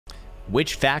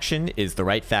Which faction is the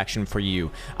right faction for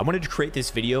you? I wanted to create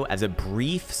this video as a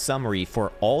brief summary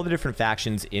for all the different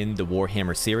factions in the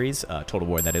Warhammer series, Total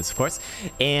War that is, of course,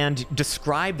 and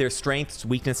describe their strengths,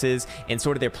 weaknesses, and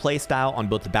sort of their playstyle on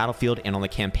both the battlefield and on the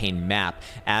campaign map.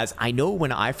 As I know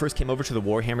when I first came over to the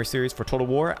Warhammer series for Total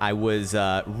War, I was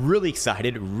really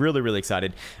excited, really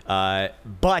excited,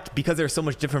 but because there's so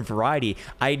much different variety,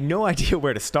 I had no idea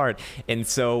where to start. And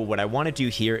so what I want to do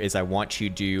here is I want to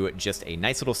do just a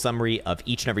nice little summary of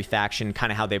each and every faction,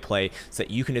 kind of how they play, so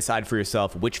that you can decide for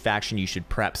yourself which faction you should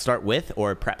perhaps start with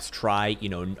or perhaps try, you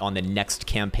know, on the next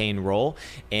campaign roll.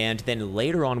 And then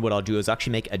later on, what I'll do is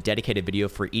actually make a dedicated video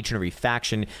for each and every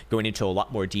faction, going into a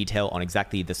lot more detail on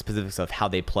exactly the specifics of how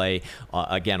they play,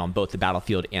 again, on both the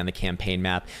battlefield and the campaign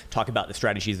map. Talk about the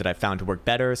strategies that I found to work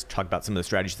better, talk about some of the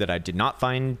strategies that I did not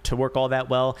find to work all that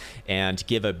well, and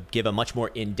give a much more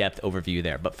in-depth overview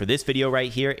there. But for this video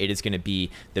right here, it is going to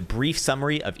be the brief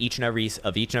summary of each and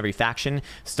every faction,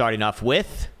 starting off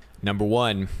with number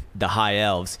 1, the High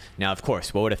Elves. Now, of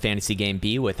course, what would a fantasy game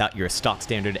be without your stock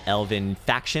standard elven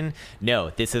faction? No,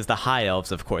 this is the High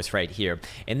Elves, of course, right here.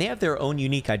 And they have their own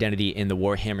unique identity in the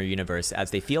Warhammer universe,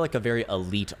 as they feel like a very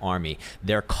elite army.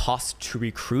 Their costs to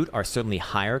recruit are certainly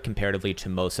higher comparatively to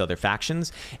most other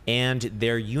factions, and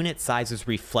their unit sizes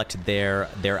reflect their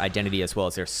identity as well.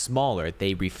 As they're smaller,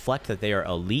 they reflect that they are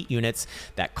elite units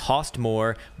that cost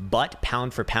more, but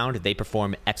pound for pound, they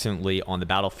perform excellently on the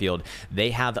battlefield.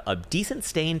 They have a decent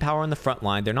staying power on the front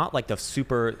line. They're not like the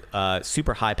super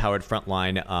high-powered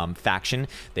frontline faction.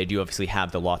 They do obviously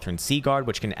have the Lothran Sea Guard,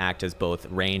 which can act as both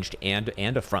ranged and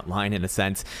a front line in a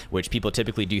sense, which people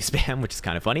typically do spam, which is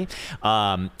kind of funny.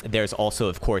 There's also,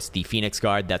 of course, the Phoenix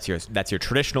Guard. That's your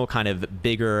traditional kind of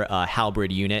bigger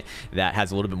halberd unit that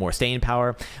has a little bit more staying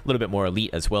power, a little bit more elite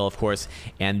as well, of course.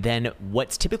 And then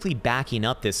what's typically backing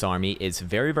up this army is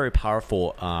very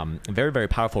powerful, very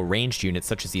powerful ranged units,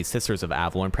 such as the Sisters of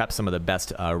Avalon, perhaps some of the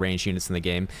best ranged units in the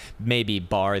game, maybe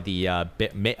bar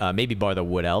the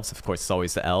Wood Elves. Of course, it's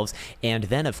always the Elves. And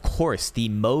then, of course, the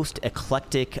most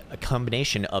eclectic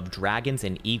combination of dragons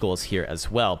and eagles here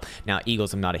as well. Now,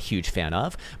 eagles I'm not a huge fan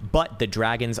of, but the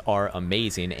dragons are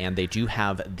amazing, and they do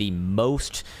have the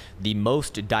most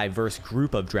diverse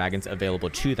group of dragons available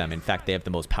to them. In fact, they have the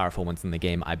most powerful ones in the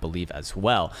game, I believe, as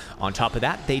well. On top of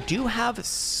that, they do have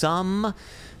some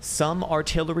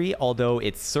artillery, although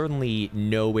it's certainly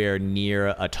nowhere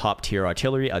near a top tier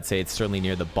artillery. I'd say it's certainly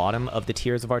near the bottom of the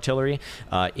tiers of artillery.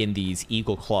 In these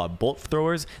Eagle Claw bolt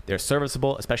throwers, they're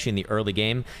serviceable, especially in the early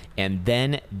game. And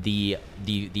then the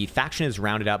faction is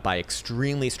rounded out by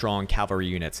extremely strong cavalry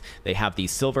units. They have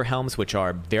these Silver Helms, which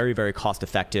are very cost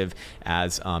effective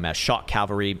as shock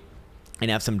cavalry, and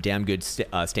have some damn good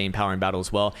staying power in battle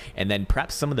as well. And then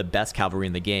perhaps some of the best cavalry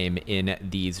in the game in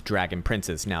these Dragon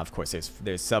Princes. Now, of course,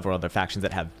 there's several other factions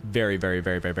that have very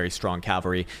strong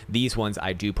cavalry. These ones,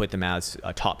 I do put them as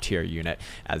a top tier unit,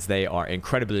 as they are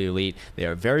incredibly elite. They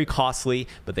are very costly,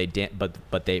 but they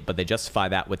justify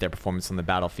that with their performance on the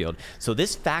battlefield. So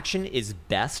this faction is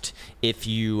best if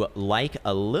you like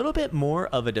a little bit more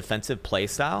of a defensive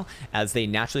playstyle, as they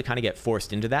naturally kind of get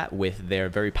forced into that with their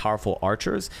very powerful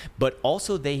archers. But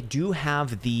also, they do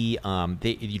have the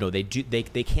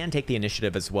they can take the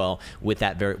initiative as well with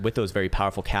those very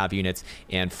powerful cav units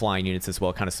and flying units as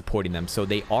well, kind of supporting them. So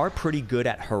they are pretty good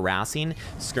at harassing,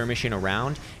 skirmishing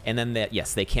around, and then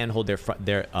yes, they can hold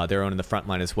their own in the front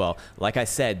line as well. Like I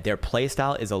said, their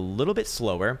playstyle is a little bit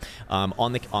slower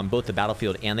on both the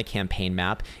battlefield and the campaign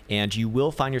map, and you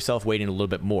will find yourself waiting a little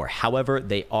bit more. However,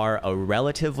 they are a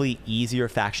relatively easier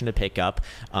faction to pick up,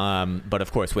 but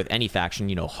of course, with any faction,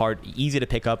 you know, easy to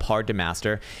pick up, hard to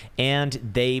master, and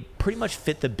they pretty much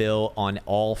fit the bill on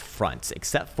all fronts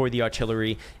except for the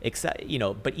artillery,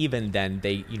 but even then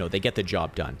they get the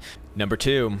job done. Number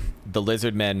 2, the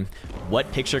Lizardmen.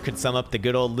 What picture could sum up the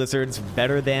good old lizards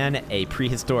better than a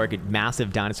prehistoric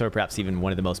massive dinosaur, perhaps even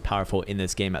one of the most powerful in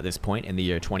this game at this point in the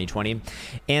year 2020?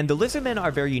 And the Lizardmen are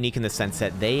very unique in the sense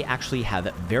that they actually have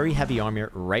very heavy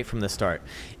armor right from the start.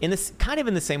 Kind of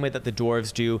in the same way that the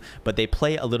Dwarves do, but they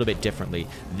play a little bit differently.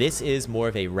 This is more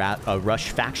of a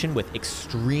rush faction with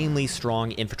extremely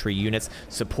strong infantry units,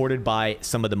 supported by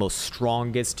some of the most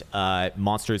strongest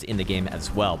monsters in the game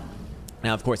as well.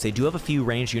 Now, of course, they do have a few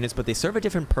ranged units, but they serve a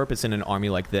different purpose in an army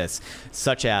like this,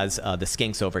 such as the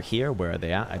skinks over here. Where are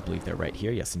they at? I believe they're right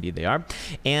here. Yes, indeed they are.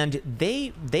 And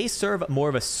they serve more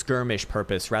of a skirmish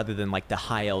purpose rather than like the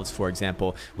high elves, for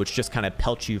example, which just kind of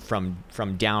pelt you from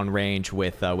downrange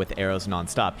with arrows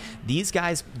nonstop. These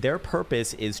guys, their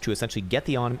purpose is to essentially get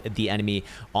the enemy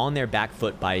on their back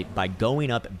foot by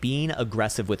going up, being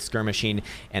aggressive with skirmishing,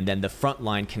 and then the front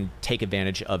line can take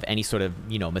advantage of any sort of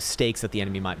mistakes that the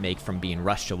enemy might make from being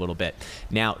rushed a little bit.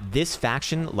 Now, this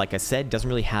faction, like I said, doesn't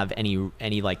really have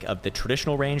any like of the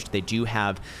traditional range. They do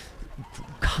have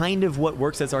kind of what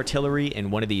works as artillery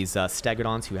in one of these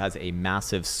Stegodons who has a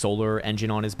massive solar engine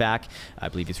on his back. I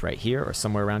believe he's right here or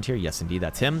somewhere around here. Yes, indeed,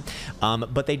 that's him.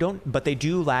 But they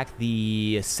do lack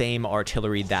the same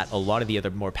artillery that a lot of the other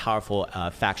more powerful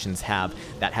factions have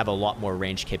that have a lot more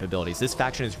range capabilities. This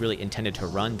faction is really intended to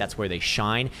run. That's where they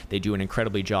shine. They do an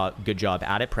incredibly good job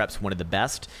at it, perhaps one of the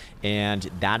best, and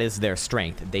that is their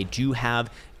strength. They do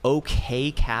have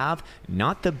okay cav,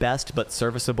 not the best, but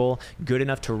serviceable, good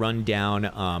enough to run down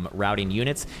routing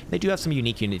units. They do have some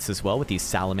unique units as well with these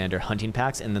salamander hunting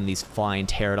packs, and then these flying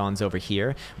pterodons over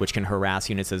here, which can harass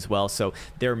units as well. So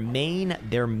their main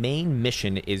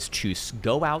mission is to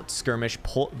go out, skirmish,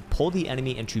 pull the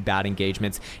enemy into bad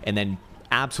engagements, and then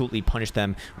absolutely punish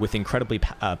them with incredibly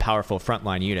powerful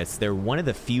frontline units. They're one of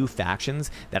the few factions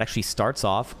that actually starts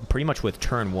off pretty much with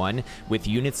turn 1 with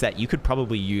units that you could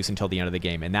probably use until the end of the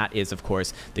game, and that is, of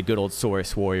course, the good old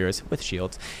Saurus warriors with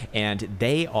shields, and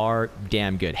they are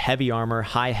damn good. Heavy armor,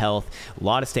 high health, a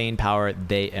lot of staying power,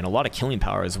 and a lot of killing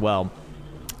power as well.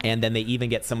 And then they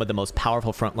even get some of the most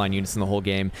powerful frontline units in the whole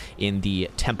game in the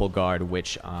Temple Guard,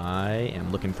 which I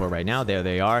am looking for right now. There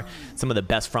they are. Some of the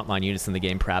best frontline units in the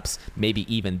game, perhaps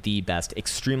maybe even the best.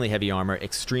 Extremely heavy armor,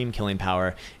 extreme killing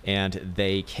power, and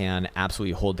they can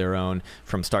absolutely hold their own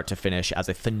from start to finish as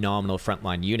a phenomenal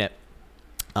frontline unit.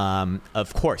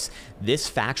 Of course, this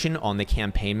faction on the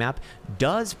campaign map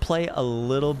does play a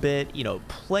little bit,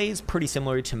 plays pretty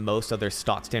similar to most other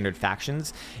stock standard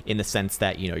factions in the sense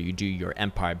that, you do your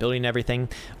empire building and everything.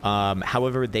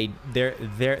 However,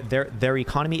 their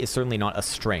economy is certainly not a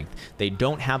strength. They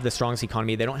don't have the strongest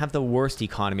economy. They don't have the worst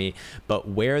economy, but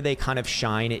where they kind of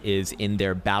shine is in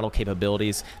their battle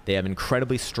capabilities. They have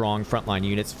incredibly strong frontline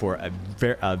units for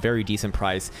a very decent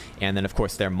price. And then, of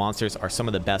course, their monsters are some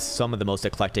of the best, some of the most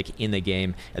eclectic in the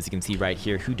game, as you can see right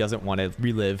here. Who doesn't want to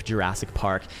relive Jurassic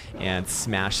Park and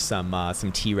smash some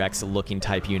T-Rex looking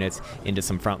type units into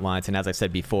some front lines? And as I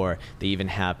said before, they even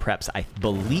have perhaps, I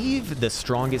believe, the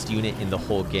strongest unit in the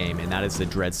whole game, and that is the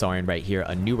Dreadsaurian right here,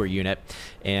 a newer unit,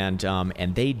 and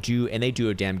they do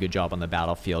a damn good job on the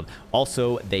battlefield.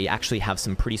 Also, they actually have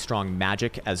some pretty strong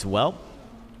magic as well,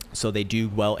 so they do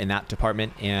well in that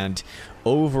department, and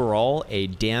overall a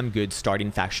damn good starting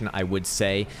faction, I would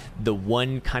say. The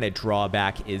one kind of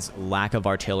drawback is lack of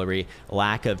artillery,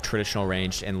 lack of traditional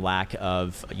range, and lack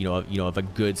of of a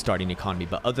good starting economy.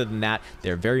 But other than that,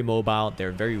 they're very mobile,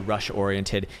 they're very rush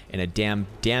oriented, and a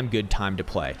damn good time to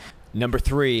play. Number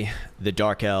 3, the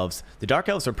Dark Elves. The Dark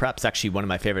Elves are perhaps actually one of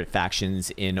my favorite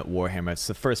factions in Warhammer. It's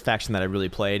the first faction that I really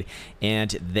played, and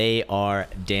they are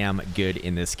damn good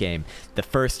in this game. The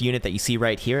first unit that you see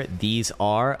right here, these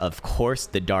are, of course,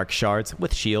 the Dark Shards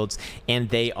with shields, and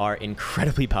they are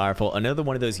incredibly powerful. Another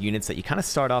one of those units that you kind of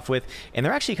start off with, and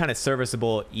they're actually kind of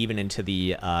serviceable even into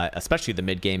the, especially the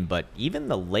mid game, but even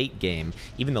the late game,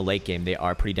 they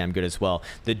are pretty damn good as well.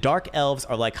 The Dark Elves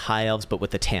are like High Elves, but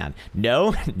with a tan.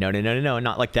 No,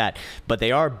 not like that. But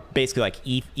they are basically like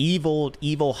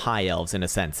evil High Elves in a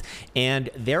sense.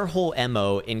 And their whole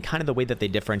MO, in kind of the way that they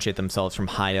differentiate themselves from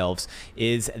High Elves,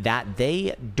 is that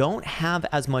they don't have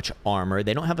as much armor,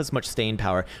 they don't have as much staying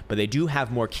power, but they do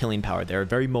have more killing power. They're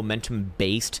very momentum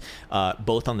based,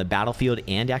 both on the battlefield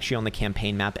and actually on the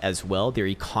campaign map as well. Their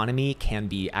economy can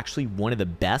be actually one of the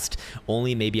best,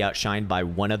 only maybe outshined by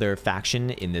one other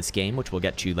faction in this game, which we'll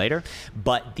get to later.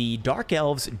 But the Dark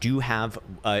Elves do have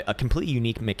a completely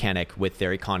unique mechanic with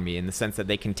their economy in the sense that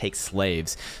they can take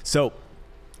slaves. So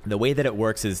the way that it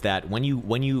works is that when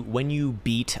you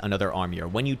beat another army, or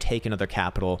when you take another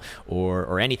capital,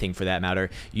 or anything for that matter,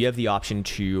 you have the option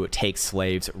to take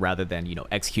slaves rather than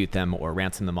execute them or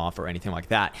ransom them off or anything like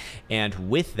that. And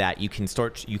with that, you can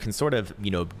sort of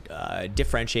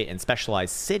differentiate and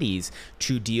specialize cities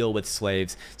to deal with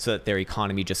slaves so that their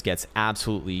economy just gets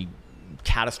absolutely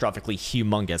catastrophically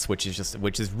humongous, which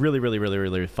is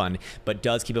really fun, but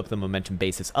does keep up the momentum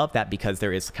basis of that because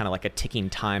there is kind of like a ticking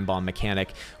time bomb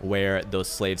mechanic where those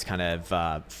slaves kind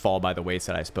of fall by the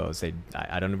wayside, I suppose.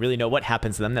 I don't really know what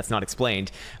happens to them. That's not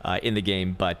explained in the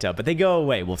game, but they go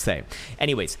away, we'll say.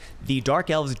 Anyways, the Dark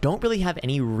Elves don't really have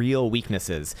any real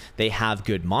weaknesses. They have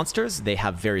good monsters. They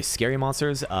have very scary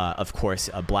monsters. Of course,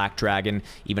 a black dragon,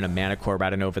 even a mana core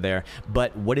riding over there.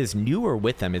 But what is newer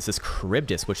with them is this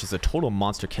Charybdis, which is a total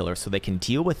monster killer, so they can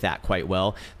deal with that quite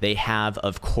well. They have,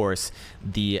 of course,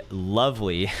 the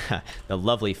lovely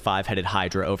five-headed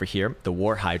Hydra over here. The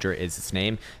War Hydra is its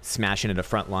name, smashing into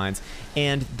front lines.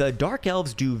 And the Dark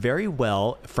Elves do very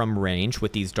well from range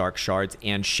with these Dark Shards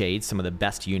and Shades, some of the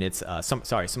best units, some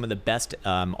of the best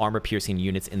armor-piercing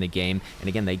units in the game. And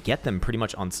again, they get them pretty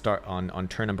much on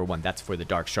turn number 1. That's for the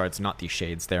Dark Shards, not the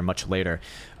Shades. They're much later.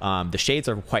 The Shades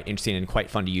are quite interesting and quite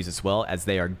fun to use as well, as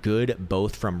they are good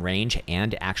both from range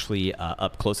and actually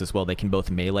up close as well. They can both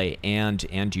melee and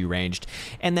do ranged.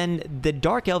 And then the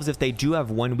Dark Elves, if they do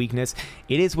have one weakness,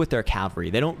 it is with their cavalry.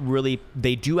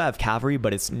 They do have cavalry,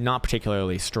 but it's not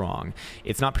particularly strong.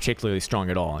 It's not particularly strong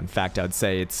at all. In fact, I would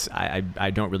say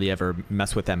I don't really ever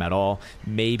mess with them at all.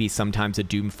 Maybe sometimes a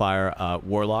Doomfire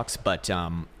Warlocks, but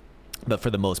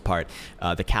for the most part,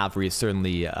 the cavalry is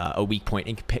certainly a weak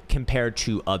point compared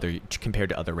to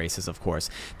other races. Of course,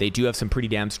 they do have some pretty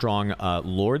damn strong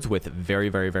lords with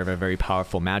very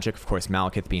powerful magic. Of course,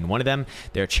 Malekith being one of them.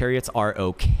 Their chariots are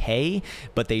okay,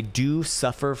 but they do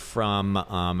suffer from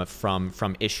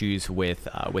issues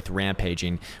with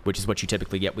rampaging, which is what you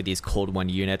typically get with these Cold One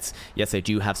units. Yes, they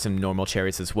do have some normal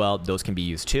chariots as well. Those can be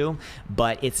used too,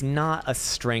 but it's not a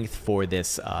strength for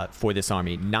this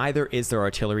army. Neither is their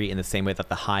artillery in the same way that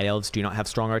the High Elves do not have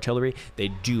strong artillery. They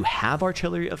do have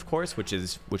artillery, of course, which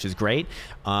is great.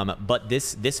 But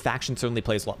this faction certainly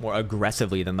plays a lot more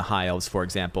aggressively than the High Elves, for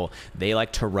example. They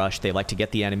like to rush. They like to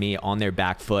get the enemy on their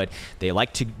back foot. They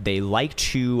like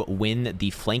to win the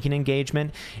flanking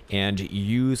engagement and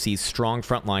use these strong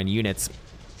frontline units,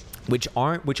 which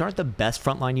aren't the best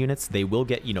frontline units. They will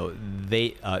get,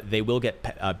 they will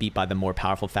get beat by the more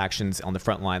powerful factions on the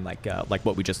front line, like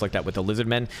what we just looked at with the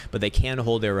Lizardmen, but they can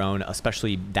hold their own,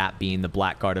 especially that being the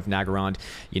Blackguard of Naggarond,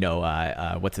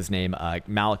 what's his name,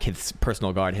 Malekith's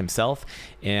personal guard himself,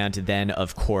 and then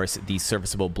of course the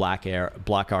serviceable Black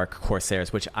Ark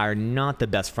Corsairs, which are not the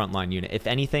best frontline unit. If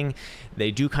anything,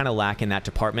 they do kind of lack in that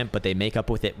department, but they make up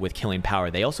with it with killing power.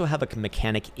 They also have a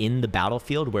mechanic in the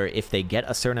battlefield where if they get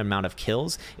a certain amount of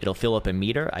kills, it'll fill up a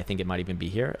meter. I think it might even be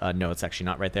here. No, it's actually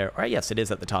not right there. Or yes, it is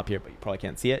at the top here, but you probably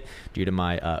can't see it due to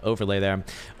my overlay there.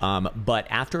 But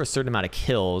after a certain amount of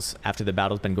kills, after the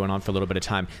battle's been going on for a little bit of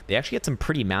time, they actually get some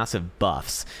pretty massive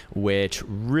buffs, which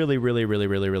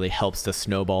really helps the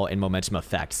snowball and momentum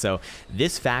effect. So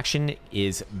this faction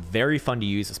is very fun to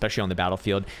use, especially on the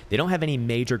battlefield. They don't have any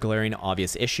major glaring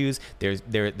obvious issues.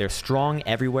 They're strong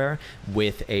everywhere,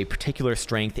 with a particular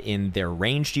strength in their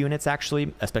ranged units,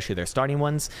 actually, especially their starting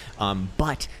ones,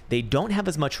 but they don't have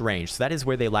as much range, so that is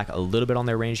where they lack a little bit on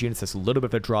their ranged units. That's a little bit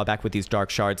of a drawback with these Dark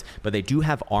Shards, but they do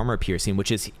have armor piercing,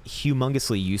 which is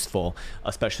humongously useful,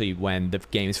 especially when the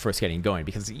game is first getting going,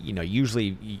 because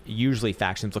usually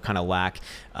factions will kind of lack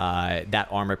that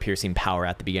armor piercing power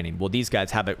at the beginning. Well, these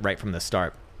guys have it right from the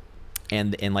start.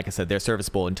 And like I said, they're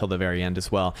serviceable until the very end as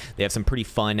well. They have some pretty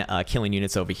fun killing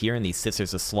units over here in these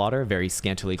Sisters of Slaughter, very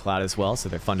scantily clad as well, so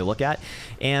they're fun to look at.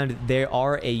 And they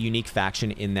are a unique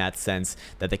faction in that sense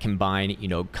that they combine,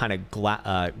 kind of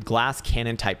glass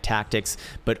cannon type tactics,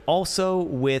 but also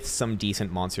with some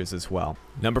decent monsters as well.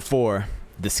 Number 4.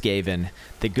 The Skaven,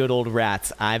 the good old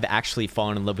rats. I've actually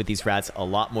fallen in love with these rats a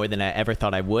lot more than I ever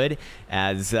thought I would,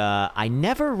 as I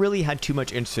never really had too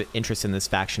much interest in this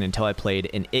faction until I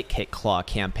played an It Kick Claw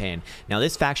campaign. Now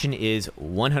this faction is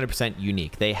 100%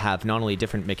 unique. They have not only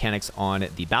different mechanics on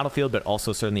the battlefield, but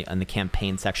also certainly in the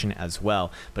campaign section as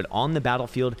well. But on the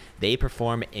battlefield, they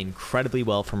perform incredibly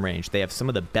well from range. They have some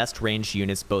of the best ranged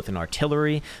units, both in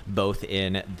artillery, both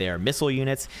in their missile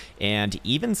units, and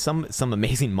even some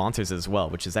amazing monsters as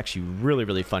well, which is actually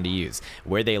really fun to use.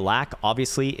 Where they lack,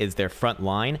 obviously, is their front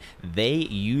line. They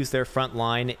use their front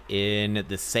line in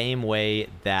the same way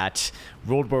that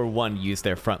World War I used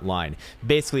their front line,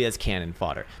 basically as cannon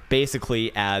fodder,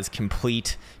 basically as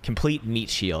complete meat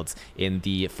shields in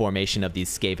the formation of these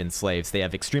Skaven slaves. They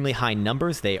have extremely high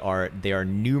numbers. They are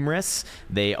numerous.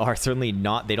 They are certainly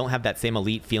not, they don't have that same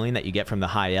elite feeling that you get from the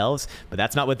High Elves, but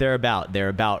that's not what they're about. They're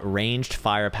about ranged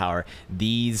firepower.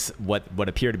 These, what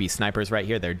appear to be snipers right right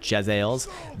here. They're Jezzails.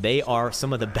 They are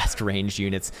some of the best ranged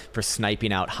units for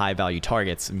sniping out high-value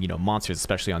targets, you know, monsters,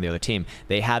 especially on the other team.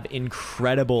 They have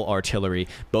incredible artillery,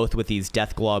 both with these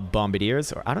Deathglaw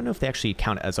Bombardiers, or I don't know if they actually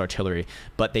count as artillery,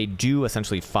 but they do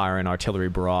essentially fire an artillery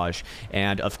barrage.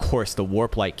 And of course, the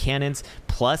Warp Light cannons,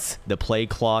 plus the Plague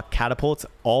Claw catapults,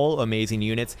 all amazing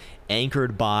units,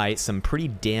 anchored by some pretty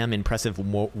damn impressive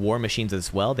war machines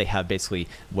as well. They have basically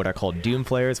what are called Doom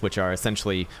Flares, which are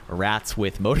essentially rats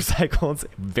with motorcycles.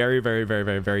 Very, very, very,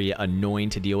 very, very annoying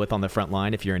to deal with on the front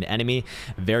line if you're an enemy.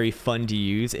 Very fun to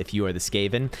use if you are the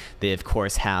Skaven. They of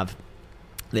course have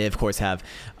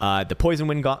the Poison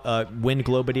Wind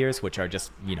Globadiers, which are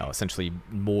just, you know, essentially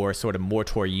more sort of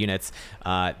mortar units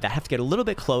that have to get a little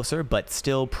bit closer, but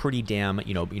still pretty damn,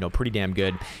 pretty damn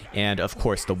good. And of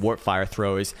course, the Warp Fire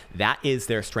Throwers. That is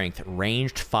their strength: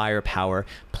 ranged firepower,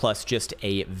 plus just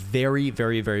a very,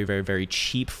 very, very, very, very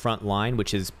cheap front line,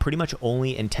 which is pretty much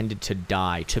only intended to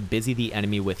die, to busy the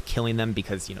enemy with killing them,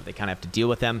 because, you know, they kind of have to deal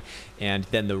with them, and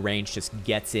then the range just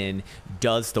gets in,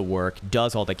 does the work,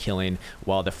 does all the killing,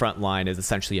 while the front line is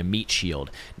essentially a meat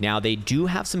shield. Now, they do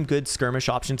have some good skirmish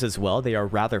options as well. They are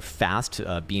rather fast,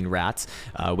 being rats,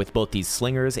 with both these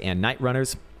slingers and night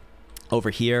runners over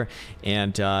here,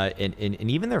 and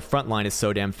even their front line is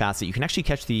so damn fast that you can actually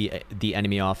catch the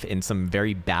enemy off in some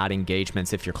very bad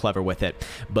engagements if you're clever with it.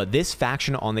 But this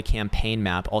faction on the campaign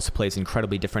map also plays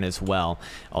incredibly different as well.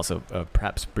 Also,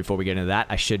 perhaps before we get into that,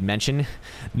 I should mention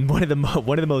one of the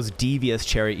most devious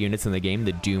chariot units in the game,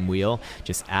 the Doom Wheel,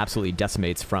 just absolutely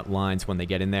decimates front lines when they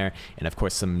get in there, and of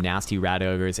course some nasty rat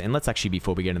ogres. And let's actually,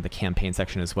 before we get into the campaign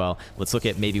section as well, let's look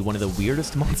at maybe one of the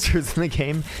weirdest monsters in the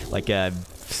game, like a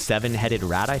 7-headed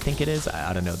rat, I think it is.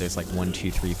 I don't know. There's like 1,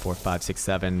 2, 3, 4, 5, 6,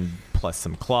 7, plus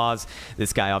some claws.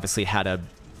 This guy obviously had a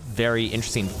very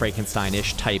interesting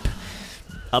Frankenstein-ish type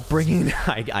upbringing,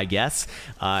 I guess.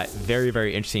 Very,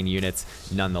 very interesting units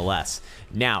nonetheless.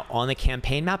 Now, on the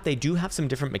campaign map, they do have some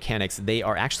different mechanics. They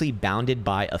are actually bounded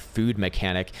by a food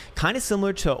mechanic, kind of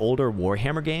similar to older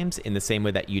Warhammer games, in the same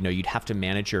way that, you know, you'd have to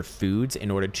manage your foods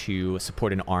in order to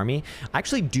support an army. I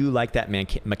actually do like that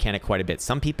mechanic quite a bit.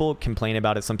 Some people complain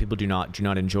about it, some people do not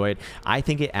enjoy it. I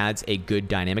think it adds a good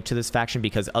dynamic to this faction,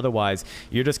 because otherwise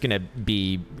you're just going to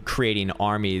be creating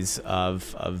armies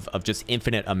of just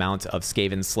infinite amounts of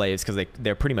Skaven slaves, because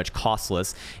they're pretty much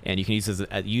costless, and you can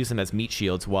use them as meat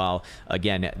shields, while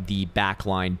again the back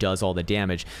line does all the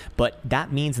damage. But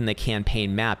that means in the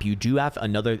campaign map you do have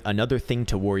another thing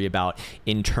to worry about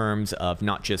in terms of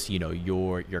not just, you know,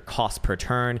 your cost per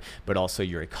turn, but also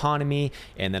your economy,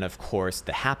 and then of course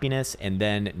the happiness, and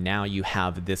then now you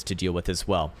have this to deal with as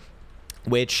well,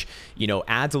 which, you know,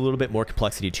 adds a little bit more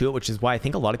complexity to it, which is why I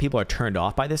think a lot of people are turned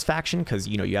off by this faction, because,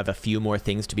 you know, you have a few more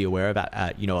things to be aware of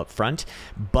up front.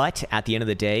 But at the end of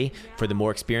the day, for the more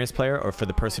experienced player, or for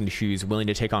the person who's willing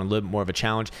to take on a little bit more of a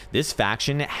challenge, this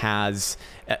faction has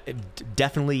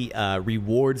definitely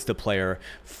rewards the player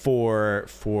for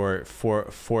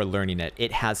learning it.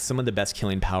 It has some of the best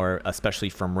killing power, especially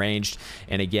from ranged.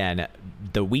 And again,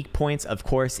 the weak points, of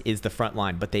course, is the front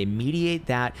line, but they mediate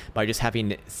that by just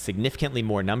having significantly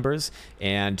more numbers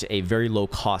and a very low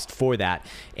cost for that.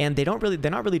 And they're not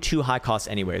really too high cost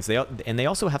anyways. They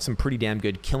also have some pretty damn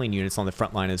good killing units on the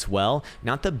front line as well.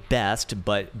 Not the best,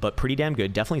 but pretty damn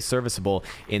good. Definitely serviceable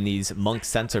in these monk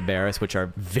sensor bears, which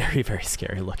are very, very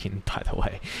scary looking, by the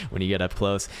way, when you get up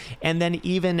close. And then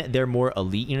even their more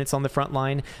elite units on the front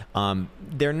line,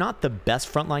 they're not the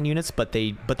best frontline units, but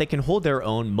they can hold their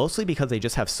own, mostly because they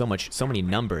just have so many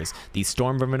numbers. These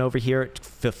Stormvermin over here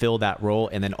fulfill that role,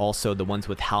 and then also the ones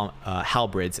with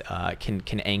halberds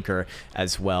can anchor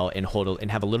as well and hold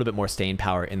and have a little bit more staying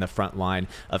power in the front line.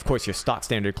 Of course, your stock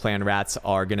standard clan rats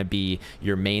are going to be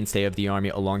your mainstay of the army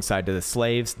alongside the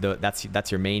slaves.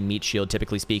 That's your main meat shield,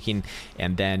 typically speaking.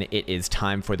 And then it is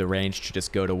time for the range to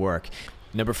just go to work.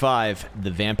 Number 5,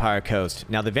 the Vampire Coast.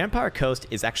 Now, the Vampire Coast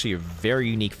is actually a very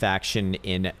unique faction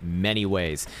in many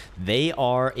ways. They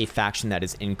are a faction that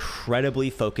is incredibly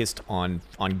focused on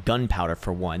gunpowder,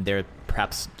 for one. They're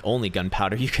perhaps only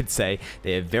gunpowder, you could say.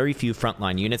 They have very few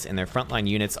frontline units, and their frontline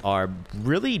units are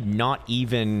really not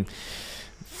even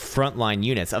frontline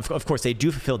units. Of course, they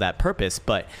do fulfill that purpose,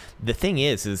 but the thing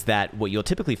is that what you'll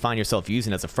typically find yourself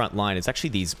using as a front line is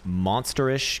actually these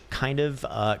monsterish kind of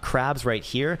crabs right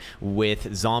here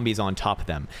with zombies on top of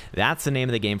them. That's the name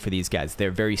of the game for these guys. They're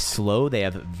very slow, they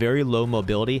have very low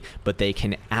mobility, but they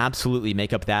can absolutely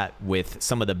make up that with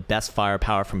some of the best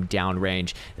firepower from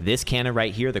downrange. This cannon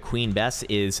right here, the Queen Bess,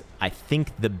 is, I think,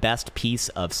 the best piece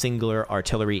of singular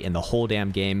artillery in the whole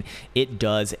damn game. It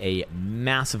does a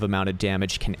massive amount of damage.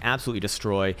 damage, can absolutely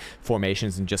destroy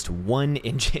formations in just one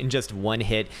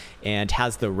hit, and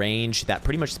has the range that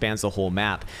pretty much spans the whole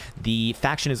map. The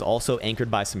faction is also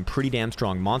anchored by some pretty damn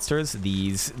strong monsters.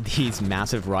 These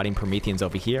massive rotting Prometheans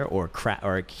over here, or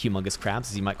humongous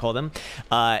crabs as you might call them,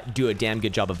 do a damn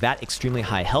good job of that. Extremely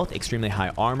high health, extremely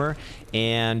high armor,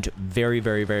 and very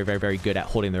good at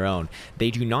holding their own.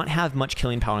 They do not have much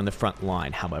killing power on the front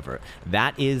line, however.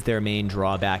 That is their main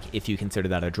drawback, if you consider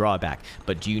that a drawback.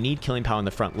 But do you need killing power on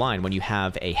the front line when you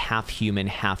have a half human,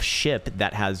 half ship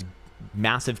that has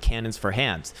massive cannons for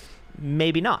hands?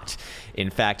 Maybe not. In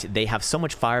fact, they have so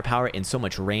much firepower and so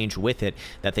much range with it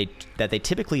that they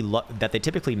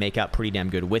typically make out pretty damn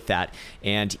good with that.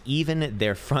 And even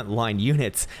their frontline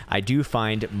units, I do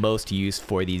find most use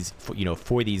for these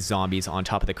zombies on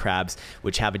top of the crabs,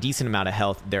 which have a decent amount of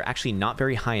health. They're actually not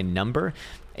very high in number.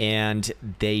 And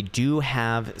they do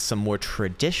have some more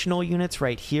traditional units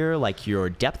right here, like your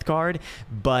depth guard,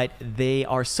 but they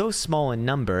are so small in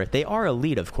number. They are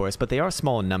elite, of course, but they are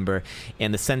small in number.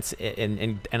 And the sense,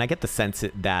 and I get the sense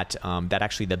that that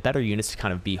actually the better units to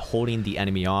kind of be holding the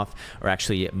enemy off are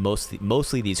actually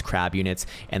mostly these crab units,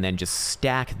 and then just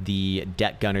stack the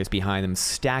deck gunners behind them,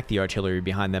 stack the artillery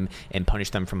behind them, and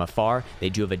punish them from afar. They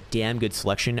do have a damn good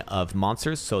selection of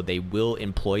monsters, so they will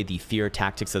employ the fear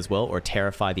tactics as well, or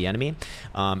terrify the enemy,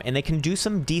 and they can do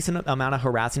some decent amount of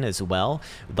harassing as well.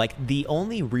 Like, the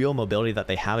only real mobility that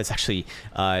they have is actually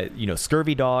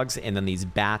scurvy dogs, and then these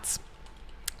bats.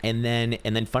 And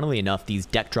then, funnily enough, these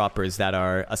deck droppers that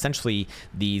are essentially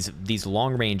these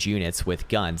long-range units with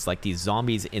guns, like these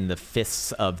zombies in the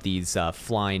fists of these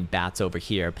flying bats over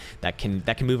here that can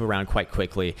move around quite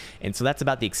quickly. And so that's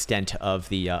about the extent of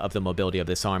the mobility of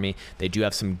this army. They do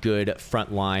have some good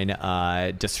frontline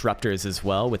disruptors as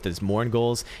well with those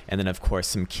Mourngulls, and then of course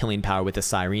some killing power with the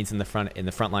Sirens in the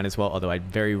front line as well. Although I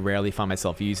very rarely find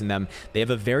myself using them. They have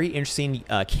a very interesting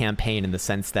campaign in the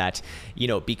sense that,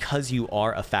 because you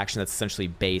are a faction that's essentially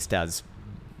based as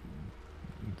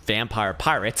vampire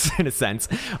pirates in a sense,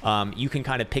 you can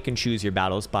kind of pick and choose your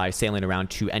battles by sailing around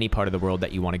to any part of the world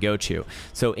that you want to go to.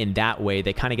 So in that way,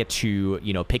 they kind of get to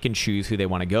pick and choose who they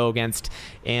want to go against.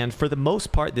 And for the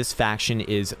most part, this faction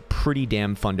is pretty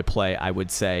damn fun to play, I would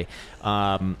say.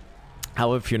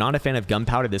 However, if you're not a fan of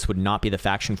gunpowder, this would not be the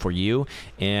faction for you.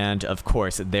 And of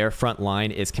course, their front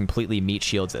line is completely meat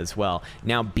shields as well.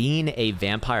 Now, being a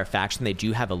vampire faction, they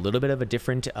do have a little bit of a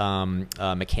different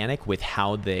mechanic with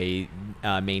how they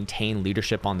maintain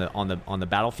leadership on the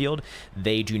battlefield.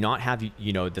 They do not have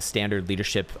the standard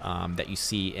leadership that you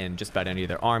see in just about any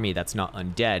other army that's not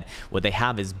undead. What they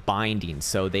have is binding,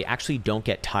 so they actually don't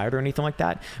get tired or anything like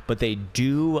that. But they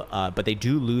do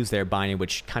lose their binding,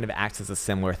 which kind of acts as a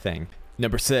similar thing.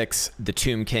 Number 6, the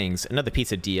Tomb Kings, another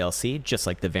piece of DLC, just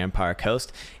like the Vampire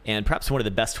Coast, and perhaps one of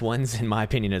the best ones in my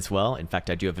opinion as well. In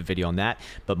fact, I do have a video on that.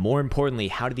 But more importantly,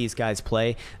 how do these guys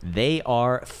play? They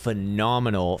are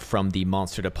phenomenal from the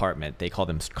monster department. They call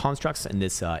them constructs in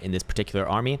this particular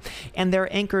army, and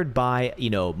they're anchored by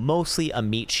mostly a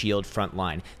meat shield front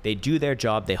line. They do their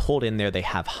job. They hold in there. They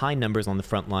have high numbers on the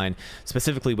front line,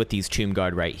 specifically with these Tomb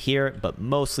Guard right here. But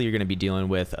mostly you're going to be dealing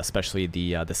with, especially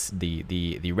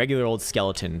the regular old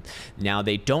skeleton. Now,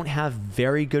 they don't have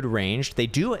very good range. They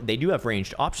do have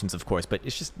ranged options, of course, but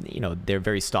it's just they're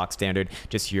very stock standard,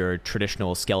 just your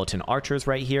traditional skeleton archers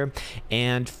right here.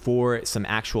 And for some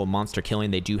actual monster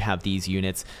killing, they do have these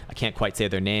units. I can't quite say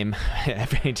their name.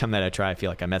 Every time that I try, I feel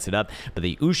like I mess it up. But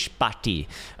the Ushpati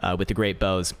with the great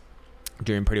bows,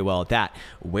 doing pretty well at that.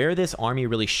 Where this army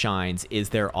really shines is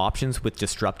their options with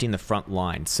disrupting the front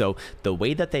line. So the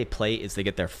way that they play is they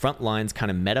get their front lines kind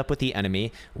of met up with the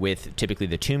enemy with typically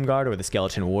the Tomb Guard or the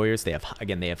Skeleton Warriors. They have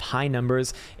high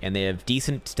numbers and they have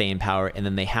decent staying power, and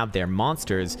then they have their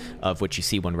monsters, of which you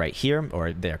see one right here,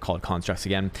 or they're called constructs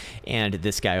again, and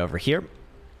this guy over here.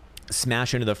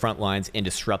 Smash into the front lines and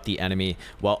disrupt the enemy,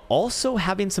 while also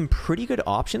having some pretty good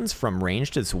options from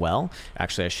ranged as well.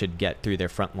 Actually, I should get through their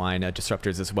front line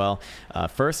disruptors as well.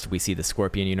 First, we see the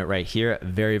Scorpion unit right here,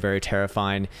 very, very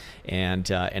terrifying, and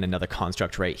another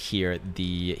construct right here,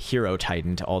 the Hero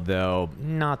Titan, although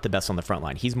not the best on the front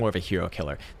line. He's more of a hero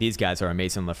killer. These guys are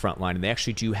amazing on the front line, and they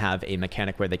actually do have a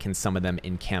mechanic where they can summon them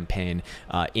in campaign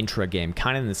intra-game,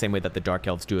 kind of in the same way that the Dark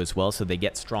Elves do as well, so they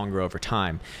get stronger over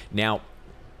time. Now,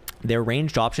 their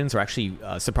ranged options are actually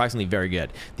surprisingly very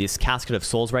good. This Casket of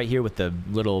Souls right here with the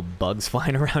little bugs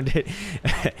flying around it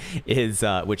is,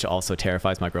 which also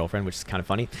terrifies my girlfriend, which is kind of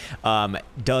funny,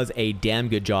 does a damn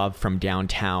good job from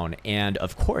downtown. And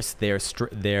of course, their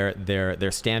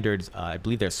standards, I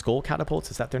believe they're Skull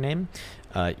Catapults, is that their name?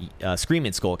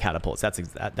 Screaming Skull catapults.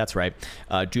 That's right.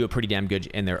 Do a pretty damn good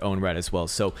in their own right as well.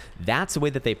 So that's the way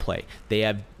that they play. They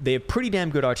have pretty damn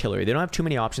good artillery. They don't have too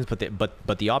many options,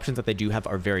 but the options that they do have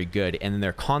are very good. And then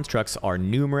their constructs are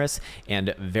numerous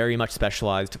and very much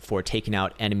specialized for taking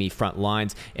out enemy front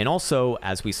lines. And also,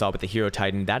 as we saw with the Hero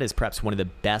Titan, that is perhaps one of the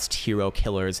best hero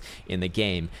killers in the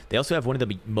game. They also have one of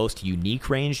the most unique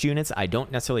ranged units. I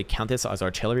don't necessarily count this as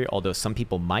artillery, although some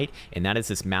people might, and that is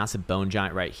this massive bone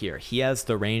giant right here. He has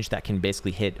the range that can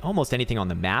basically hit almost anything on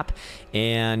the map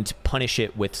and punish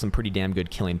it with some pretty damn good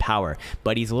killing power.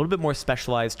 But he's a little bit more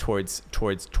specialized towards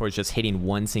just hitting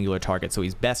one singular target. So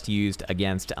he's best used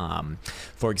against,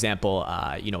 for example,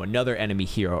 you know, another enemy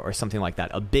hero or something like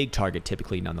that. A big target,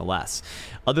 typically, nonetheless.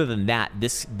 Other than that,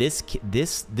 this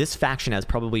faction has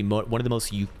probably one of the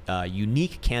most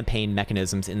unique campaign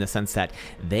mechanisms, in the sense that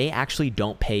they actually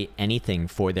don't pay anything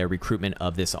for their recruitment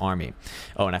of this army.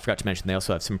 Oh, and I forgot to mention, they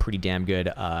also have some pretty damn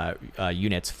good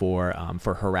units for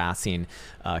harassing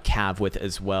cav with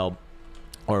as well,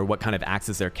 or what kind of acts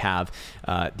as their cav.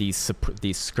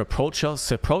 These sepulchral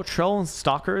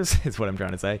stalkers is what I'm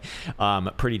trying to say.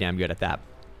 Pretty damn good at that.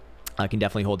 Can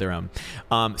definitely hold their own.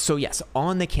 So yes,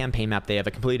 on the campaign map, they have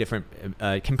a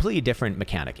completely different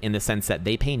mechanic, in the sense that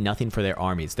they pay nothing for their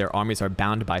armies. Their armies are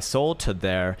bound by soul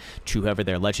to whoever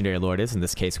their legendary lord is. In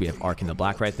this case, we have Ark in the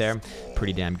Black right there.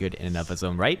 Pretty damn good in and of his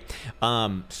own right.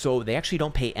 So they actually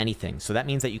don't pay anything. So that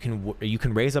means that you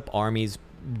can raise up armies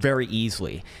very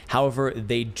easily. However,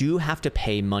 they do have to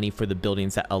pay money for the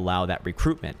buildings that allow that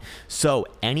recruitment. So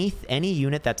any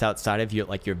unit that's outside of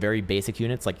your very basic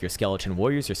units, like your skeleton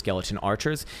warriors, your skeleton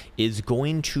archers, is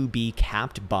going to be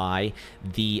capped by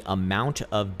the amount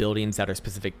of buildings that are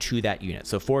specific to that unit.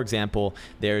 So for example,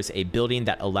 there's a building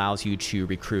that allows you to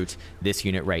recruit this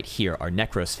unit right here, our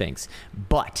Necrosphinx.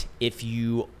 But if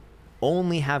you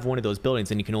only have one of those buildings,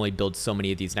 and you can only build so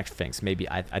many of these Necrosphinx. Maybe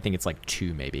I think it's like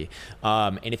 2, maybe.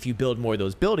 And if you build more of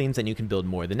those buildings, then you can build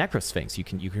more of the Necrosphinx. You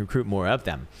can recruit more of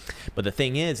them. But the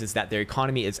thing is that their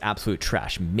economy is absolute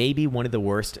trash. Maybe one of the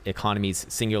worst economies,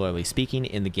 singularly speaking,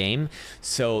 in the game.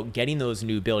 So getting those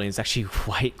new buildings is actually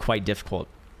quite difficult.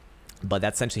 But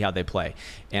that's essentially how they play,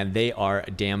 and they are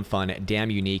damn fun, damn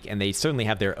unique, and they certainly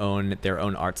have their own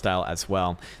art style as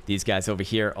well. These guys over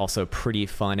here also pretty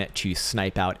fun to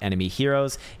snipe out enemy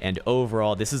heroes, and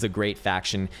overall, this is a great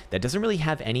faction that doesn't really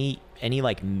have any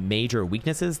like major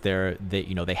weaknesses.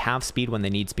 They have speed when they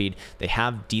need speed. They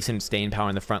have decent staying power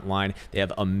in the front line. They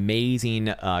have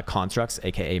amazing constructs,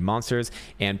 aka monsters,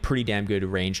 and pretty damn good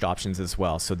ranged options as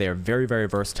well. So they're very, very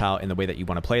versatile in the way that you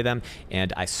want to play them,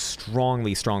 and I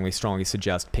strongly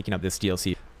suggest picking up this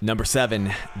DLC. Number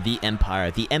 7, the Empire.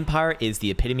 The Empire is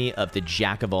the epitome of the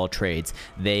jack of all trades.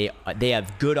 They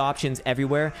have good options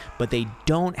everywhere, but they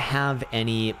don't have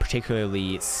any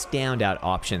particularly standout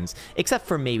options, except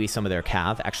for maybe some of their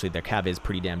cav. Actually, their cav is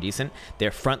pretty damn decent.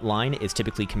 Their front line is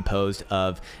typically composed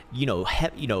of,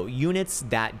 units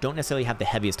that don't necessarily have the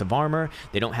heaviest of armor.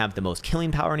 They don't have the most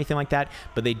killing power or anything like that,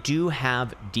 but they do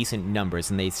have decent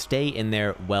numbers, and they stay in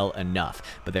there well enough.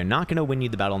 But they're not going to win you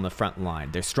the battle on the front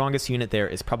line. Their strongest unit there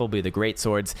is probably the great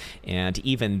swords, and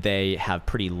even they have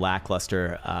pretty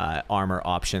lackluster armor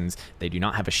options. They do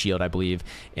not have a shield, I believe,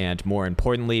 and more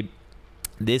importantly,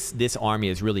 this army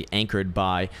is really anchored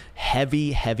by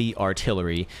heavy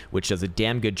artillery, which does a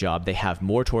damn good job. They have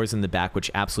mortars in the back, which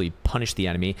absolutely punish the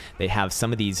enemy. They have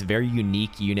some of these very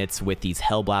unique units with these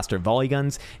Hellblaster volley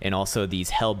guns, and also these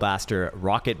Hellblaster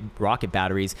rocket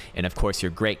batteries, and of course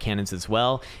your great cannons as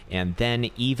well, and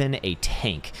then even a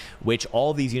tank, which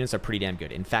all these units are pretty damn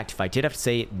good. In fact, if I did have to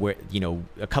say where,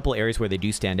 a couple areas where they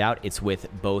do stand out, it's with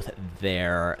both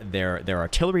their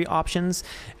artillery options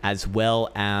as well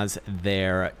as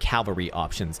their cavalry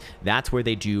options. That's where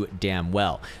they do damn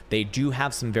well. They do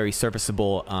have some very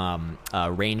serviceable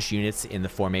ranged units in the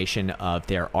formation of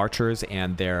their archers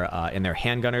and their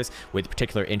handgunners, with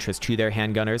particular interest to their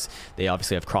handgunners. They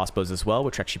obviously have crossbows as well,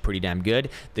 which are actually pretty damn good.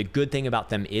 The good thing about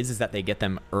them is that they get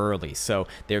them early, so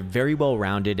they're very well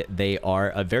rounded. They are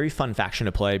a very fun faction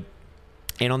to play.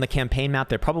 And on the campaign map,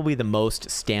 they're probably the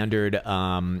most standard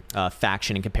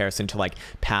faction in comparison to like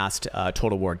past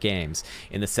Total War games,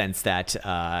 in the sense that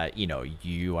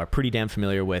you are pretty damn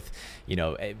familiar with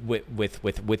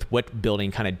with what building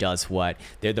kind of does what.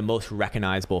 They're the most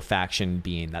recognizable faction,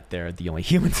 being that they're the only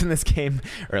humans in this game,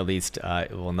 or at least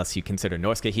well, unless you consider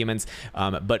Norsca humans.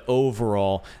 But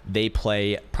overall, they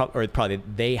play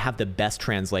they have the best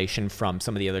translation from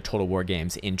some of the other Total War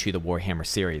games into the Warhammer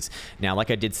series. Now, like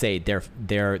I did say,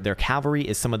 their cavalry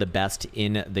is some of the best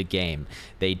in the game.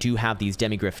 They do have these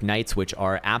demigryph knights, which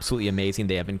are absolutely amazing.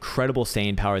 They have incredible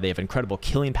staying power. They have incredible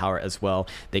killing power as well.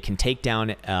 They can take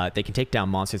down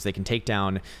monsters. They can take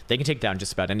down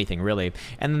just about anything, really.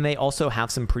 And then they also have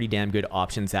some pretty damn good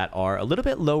options that are a little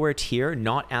bit lower tier,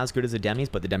 not as good as the demis,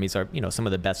 but the demis are, you know, some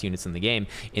of the best units in the game.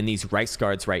 In these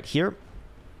Reichsguards right here,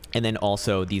 and then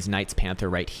also these Knights Panther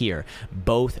right here,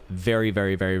 both very,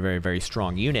 very, very, very, very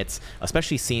strong units,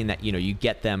 especially seeing that, you know, you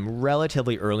get them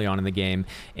relatively early on in the game,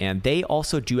 and they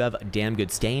also do have damn good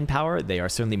staying power. They are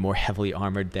certainly more heavily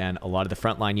armored than a lot of the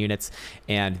frontline units,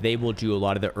 and they will do a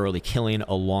lot of the early killing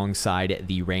alongside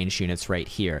the ranged units right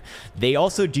here. They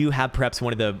also do have perhaps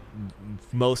one of the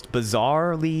most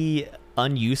bizarrely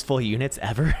unuseful units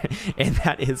ever, and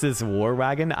that is this war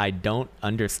wagon. I don't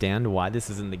understand why this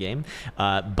is in the game,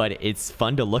 but it's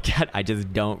fun to look at. I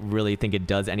just don't really think it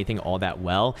does anything all that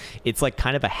well. It's like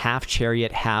kind of a half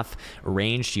chariot, half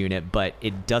ranged unit, but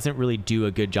it doesn't really do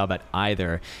a good job at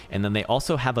either. And then they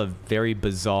also have a very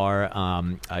bizarre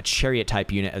chariot type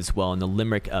unit as well in the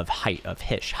Limerick of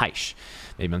Heish.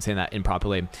 Maybe I'm saying that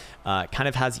improperly. Kind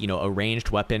of has, you know, a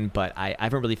ranged weapon, but I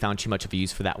haven't really found too much of a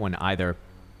use for that one either.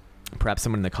 Perhaps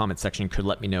someone in the comments section could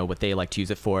let me know what they like to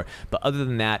use it for. But other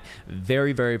than that,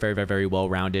 very, very, very, very, very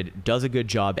well-rounded. Does a good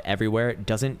job everywhere.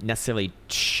 Doesn't necessarily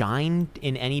shine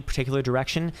in any particular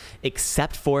direction,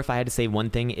 except for, if I had to say one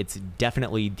thing, it's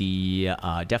definitely the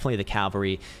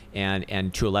cavalry,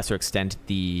 and to a lesser extent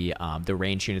the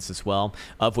ranged units as well,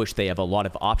 of which they have a lot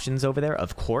of options over there,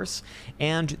 of course.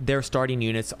 And their starting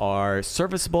units are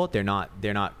serviceable. They're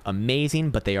not amazing,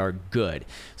 but they are good.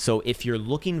 So if you're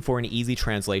looking for an easy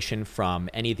translation from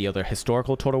any of the other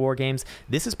historical Total War games,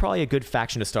 this is probably a good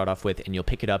faction to start off with, and you'll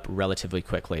pick it up relatively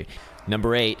quickly.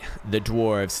 Number 8, the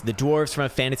Dwarves. The Dwarves, from a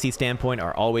fantasy standpoint,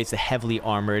 are always a heavily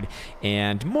armored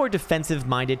and more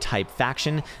defensive-minded type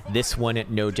faction. This one,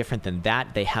 no different than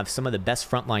that. They have some of the best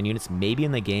frontline units maybe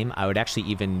in the game. I would actually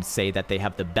even say that they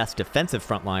have the best defensive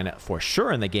frontline for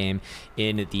sure in the game,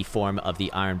 in the form of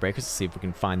the Iron Breakers. Let's see if we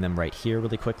can find them right here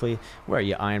really quickly. Where are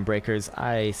you, Iron Breakers?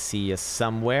 I see you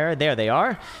somewhere. There they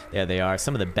are. There they are.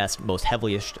 Some of the best, most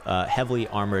heavily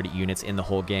armored units in the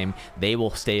whole game. They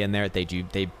will stay in there. They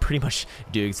pretty much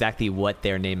do exactly what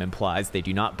their name implies. They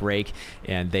do not break,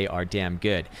 and they are damn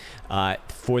good.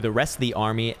 For the rest of the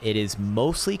army, it is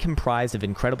mostly comprised of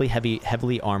incredibly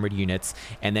heavily armored units,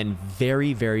 and then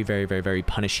very, very, very, very, very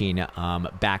punishing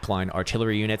backline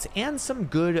artillery units, and some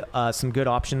good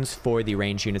options for the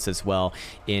ranged units as well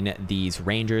in these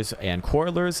Rangers and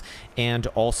Quarrelers, and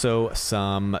also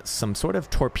some sort of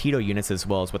torpedo units as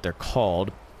well, is what they're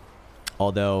called.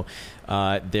 Although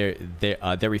they're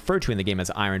referred to in the game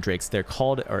as Iron Drakes,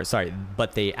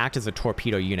 but they act as a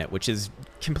torpedo unit, which is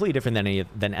completely different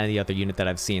than any other unit that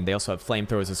I've seen. They also have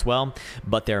flamethrowers as well,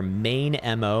 but their main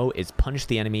MO is punish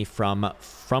the enemy from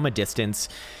a distance,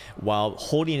 while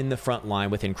holding in the front line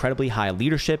with incredibly high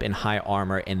leadership and high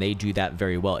armor, and they do that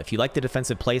very well. If you like the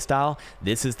defensive playstyle,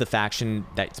 this is the faction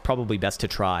that's probably best to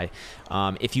try.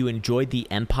 If you enjoyed the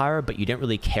Empire, but you didn't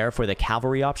really care for the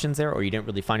cavalry options there, or you didn't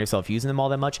really find yourself using them all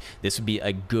that much, this would be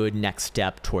a good next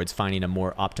step towards finding a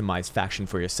more optimized faction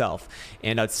for yourself.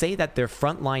 And I'd say that their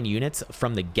frontline units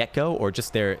from the get-go, or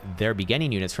just their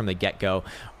beginning units from the get-go,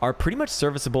 are pretty much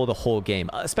serviceable the whole game,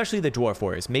 especially the Dwarf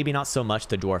Warriors. Maybe not so much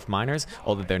the Dwarf Miners,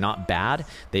 although they're not bad.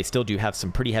 They still do have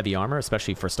some pretty heavy armor,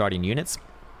 especially for starting units,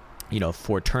 you know,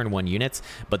 for turn 1 units,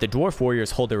 but the Dwarf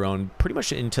Warriors hold their own pretty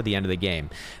much into the end of the game.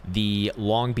 The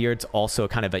Longbeards also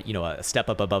kind of a step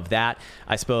up above that,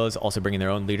 I suppose, also bringing their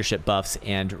own leadership buffs,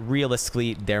 and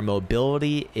realistically their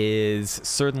mobility is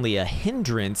certainly a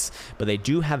hindrance, but they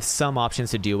do have some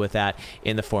options to deal with that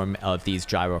in the form of these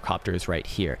gyrocopters right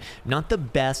here. Not the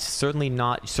best, certainly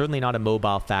not a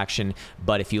mobile faction,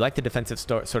 but if you like the defensive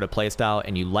sort of playstyle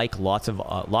and you like lots of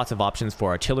options for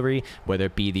artillery, whether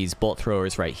it be these bolt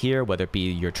throwers right here, whether it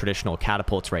be your traditional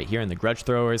catapults right here and the grudge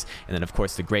throwers, and then of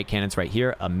course the great cannons right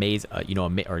here,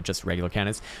 or just regular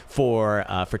cannons for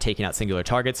taking out singular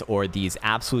targets, or these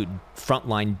absolute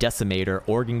frontline decimator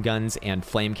organ guns and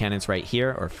flame cannons right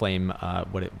here, or flame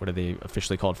what are they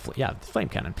officially called? Yeah, flame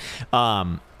cannon.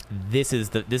 This is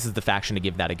the faction to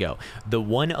give that a go. The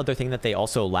one other thing that they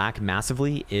also lack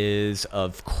massively is,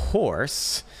 of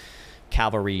course,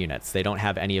 cavalry units. They don't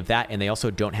have any of that, and they also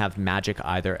don't have magic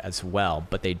either as well,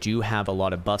 but they do have a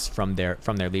lot of buffs from their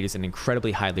leaders and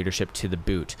incredibly high leadership to the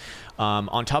boot.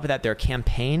 On top of that, their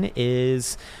campaign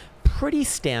is pretty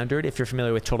standard if you're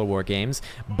familiar with Total War games,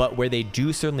 but where they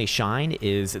do certainly shine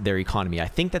is their economy. I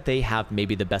think that they have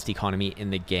maybe the best economy in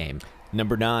the game.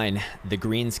 Number 9, the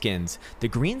Greenskins. The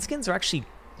Greenskins are actually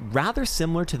rather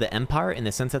similar to the Empire in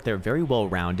the sense that they're very well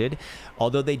rounded,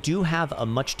 although they do have a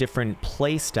much different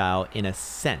play style in a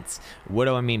sense. What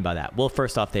do I mean by that? Well,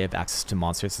 first off, they have access to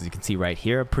monsters, as you can see right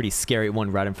here, a pretty scary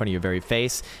one right in front of your very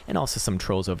face, and also some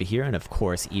trolls over here, and of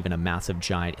course even a massive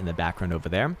giant in the background over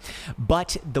there.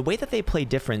 But the way that they play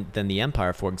different than the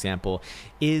Empire, for example,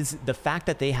 is the fact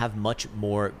that they have much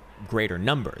more greater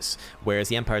numbers, whereas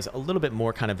the Empire is a little bit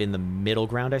more kind of in the middle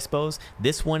ground, I suppose.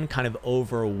 This one kind of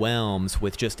overwhelms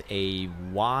with just a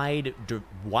wide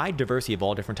diversity of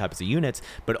all different types of units,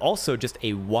 but also just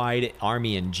a wide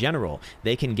army in general.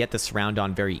 They can get the surround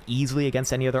on very easily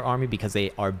against any other army because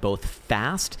they are both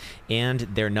fast and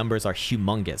their numbers are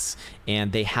humongous,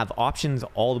 and they have options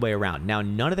all the way around. Now,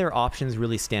 none of their options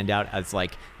really stand out as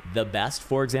like the best,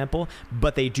 for example,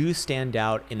 but they do stand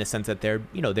out in the sense that they're,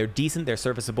 you know, they're decent, they're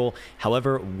serviceable.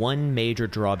 However, one major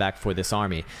drawback for this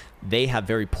army, they have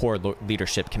very poor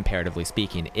leadership comparatively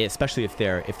speaking, especially if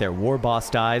their war boss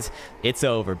dies, it's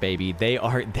over, baby. They're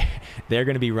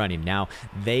going to be running. Now,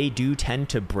 they do tend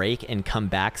to break and come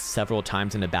back several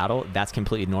times in a battle. That's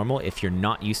completely normal. If you're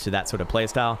not used to that sort of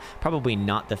playstyle, probably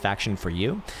not the faction for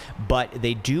you, but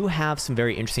they do have some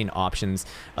very interesting options,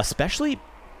 especially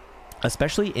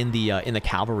in the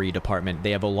cavalry department.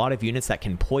 They have a lot of units that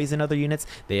can poison other units.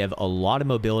 They have a lot of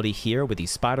mobility here with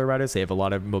these spider riders. They have a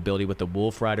lot of mobility with the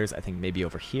wolf riders. I think maybe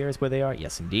over here is where they are.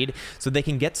 Yes, indeed. So they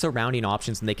can get surrounding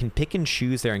options, and they can pick and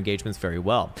choose their engagements very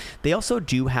well. They also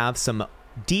do have some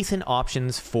decent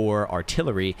options for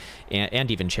artillery and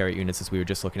even chariot units, as we were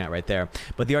just looking at right there.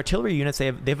 But the artillery units, they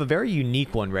have a very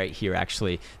unique one right here,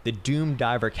 actually. The Doom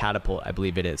Diver Catapult, I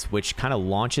believe it is, which kind of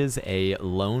launches a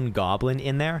lone goblin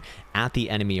in there at the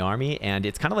enemy army, and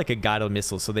it's kind of like a guided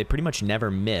missile, so they pretty much never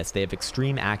miss. They have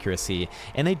extreme accuracy,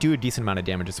 and they do a decent amount of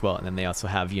damage as well. And then they also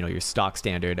have, you know, your stock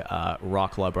standard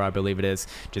rock lubber, I believe it is,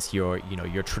 just your, you know,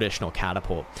 your traditional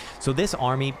catapult. So this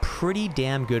army, pretty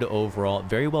damn good overall,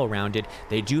 very well rounded.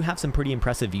 They do have some pretty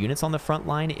impressive units on the front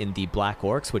line in the Black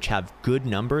Orcs, which have good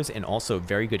numbers and also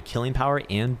very good killing power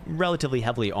and relatively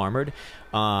heavily armored.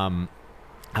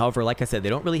 However, like I said, they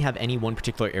don't really have any one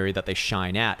particular area that they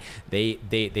shine at. They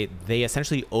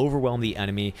essentially overwhelm the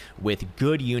enemy with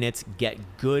good units, get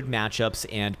good matchups,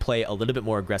 and play a little bit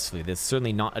more aggressively. This is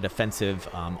certainly not a defensive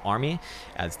army,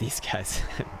 as these guys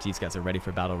are ready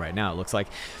for battle right now, it looks like.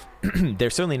 They're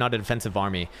certainly not a defensive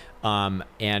army,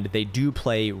 and they do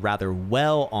play rather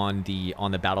well on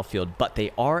the battlefield, but they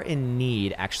are in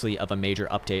need actually of a major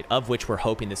update, of which we're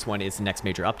hoping this one is the next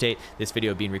major update. This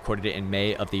video being recorded in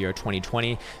May of the year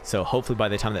 2020, so hopefully by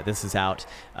the time that this is out,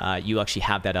 you actually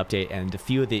have that update, and a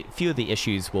few of the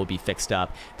issues will be fixed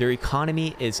up. Their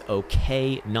economy is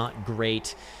okay, not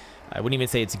great. I wouldn't even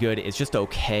say it's good. It's just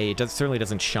okay. It certainly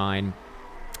doesn't shine.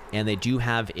 And they do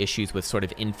have issues with sort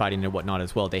of infighting and whatnot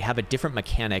as well. They have a different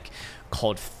mechanic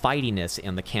called fightiness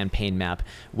in the campaign map,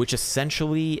 which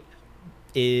essentially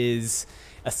is...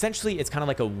 it's kind of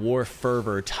like a war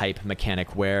fervor type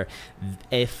mechanic, where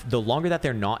if the longer that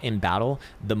they're not in battle,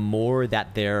 the more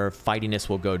that their fightiness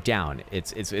will go down.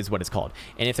 It's what it's called.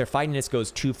 And if their fightiness goes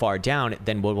too far down,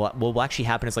 then what will actually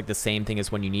happen is like the same thing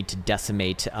as when you need to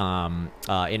decimate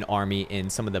an army in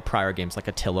some of the prior games like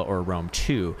Attila or Rome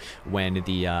 2, when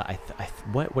the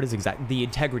what is exactly the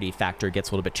integrity factor gets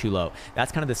a little bit too low.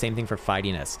 That's kind of the same thing for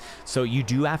fightiness. So you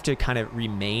do have to kind of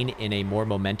remain in a more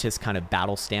momentous kind of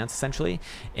battle stance, essentially,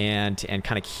 and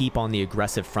kind of keep on the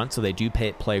aggressive front. So they do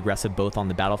play aggressive both on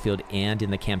the battlefield and in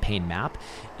the campaign map.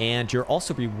 And you're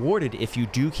also rewarded if you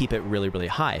do keep it really, really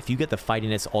high. If you get the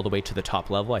fightiness all the way to the top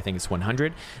level, I think it's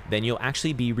 100, then you'll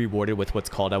actually be rewarded with what's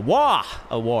called a wog,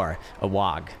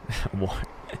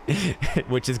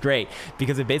 which is great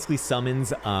because it basically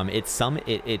summons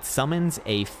it summons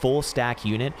a full stack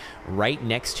unit right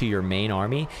next to your main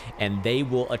army, and they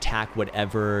will attack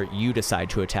whatever you decide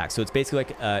to attack. So it's basically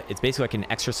like an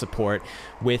extra support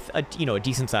with a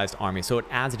decent sized army. So it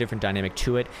adds a different dynamic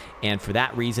to it, and for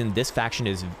that reason, this faction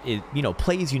is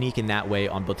plays unique in that way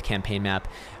on both the campaign map.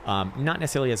 Not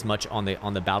necessarily as much on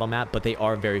the battle map, but they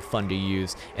are very fun to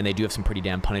use, and they do have some pretty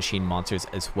damn punishing monsters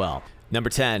as well. Number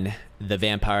 10, the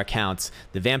Vampire Counts.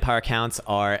 The Vampire Counts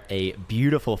are a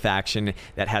beautiful faction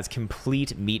that has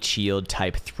complete meat shield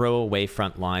type throwaway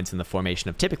front lines in the formation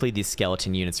of typically these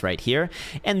skeleton units right here,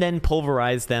 and then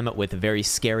pulverize them with very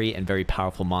scary and very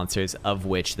powerful monsters, of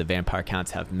which the Vampire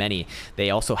Counts have many. They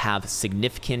also have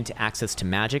significant access to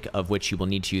magic, of which you will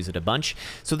need to use it a bunch.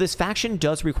 So this faction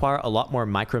does require a lot more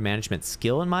micromanagement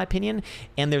skill, in my opinion,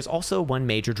 and there's also one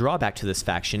major drawback to this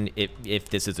faction, if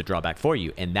this is a drawback for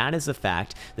you, and that is the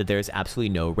fact that there's absolutely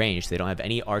no range. They don't have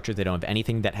any archers. They don't have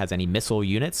anything that has any missile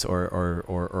units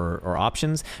or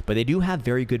options, but they do have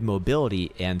very good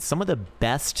mobility and some of the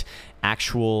best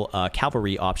actual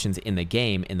cavalry options in the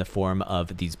game in the form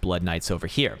of these Blood Knights over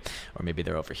here. Or maybe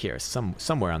they're over here.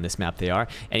 Somewhere on this map they are.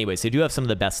 Anyways, they do have some of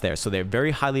the best there. So they're very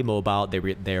highly mobile.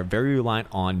 They're very reliant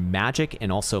on magic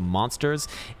and also monsters.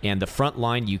 And the front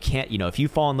line, you can't, you know, if you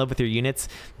fall in love with your units,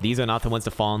 these are not the ones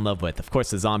to fall in love with. Of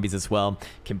course, the zombies as well.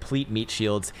 Complete meat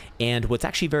shields. And what's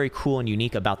actually very cool and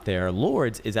unique about their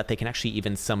lords is that they can actually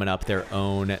even summon up their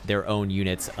own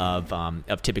units of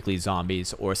typically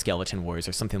zombies or skeleton warriors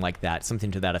or something like that.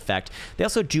 Something to that effect. They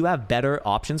also do have better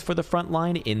options for the front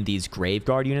line in these Grave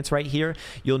Guard units right here.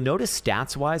 You'll notice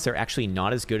stats-wise, they're actually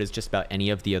not as good as just about any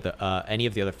of the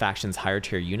other factions' higher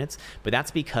tier units, but that's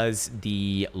because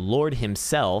the Lord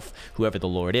himself, whoever the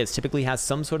Lord is, typically has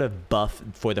some sort of buff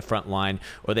for the front line,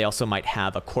 or they also might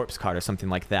have a corpse card or something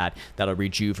like that that'll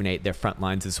rejuvenate their front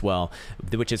lines as well,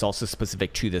 which is also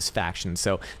specific to this faction.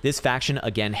 So this faction,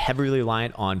 again, heavily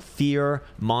reliant on fear,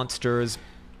 monsters,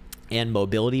 and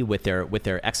mobility with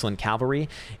their excellent cavalry,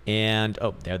 and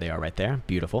oh, there they are right there,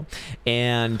 beautiful,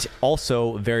 and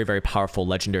also very, very powerful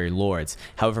legendary lords.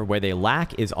 However, where they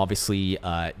lack is obviously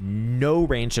no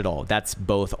range at all. That's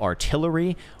both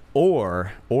artillery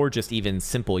or just even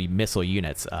simple missile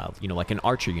units, you know, like an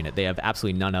archer unit. They have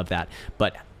absolutely none of that,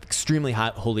 but extremely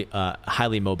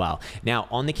highly mobile. Now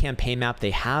on the campaign map,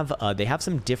 they have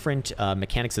some different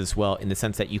mechanics as well, in the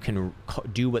sense that you can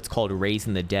do what's called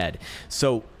raising the dead.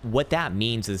 So what that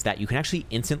means is that you can actually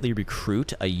instantly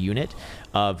recruit a unit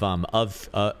of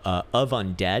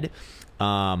undead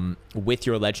with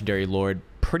your legendary lord.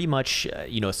 Pretty much,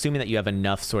 you know, assuming that you have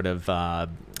enough sort of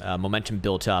momentum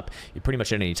built up, you're pretty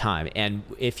much at any time. And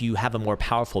if you have a more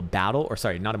powerful battle, or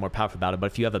sorry, not a more powerful battle, but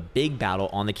if you have a big battle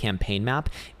on the campaign map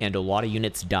and a lot of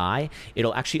units die,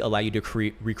 it'll actually allow you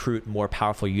to recruit more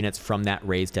powerful units from that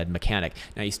raised dead mechanic.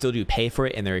 Now you still do pay for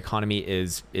it, and their economy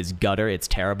is gutter. It's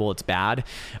terrible. It's bad.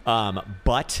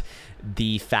 But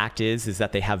the fact is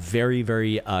that they have very,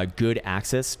 very good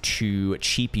access to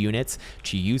cheap units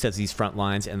to use as these front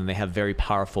lines, and then they have very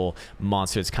powerful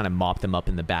monsters kind of mop them up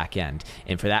in the back end.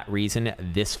 And for that reason,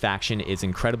 this faction is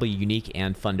incredibly unique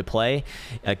and fun to play.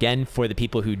 Again, for the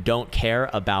people who don't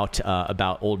care about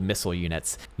old missile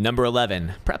units. Number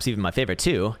 11, perhaps even my favorite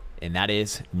too, and that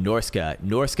is Norsca.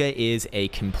 Norsca is a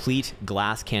complete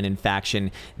glass cannon faction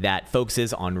that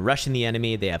focuses on rushing the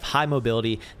enemy. They have high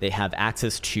mobility. They have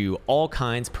access to all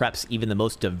kinds, perhaps even the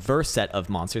most diverse set of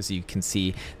monsters. You can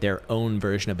see their own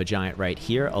version of a giant right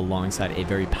here, alongside a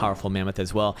very powerful mammoth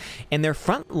as well. And their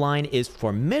front line is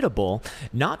formidable,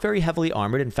 not very heavily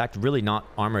armored. In fact, really not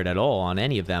armored at all on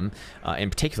any of them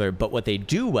in particular. But what they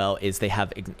do well is they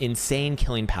have insane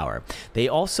killing power. They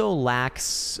also lack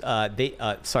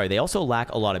they also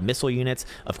lack a lot of missile units.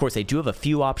 Of course, they do have a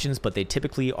few options, but they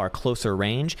typically are closer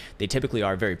range. They typically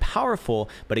are very powerful,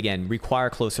 but again, require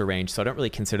closer range, so I don't really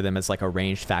consider them as like a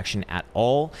ranged faction at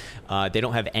all. They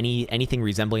don't have anything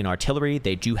resembling artillery.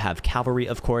 They do have cavalry,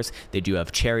 of course. They do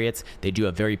have chariots. They do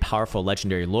have very powerful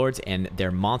legendary lords, and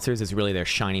their monsters is really their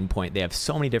shining point. They have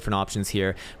so many different options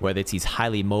here, whether it's these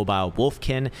highly mobile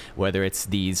wolfkin, whether it's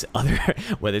these other,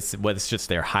 whether it's just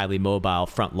their highly mobile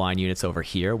frontline units over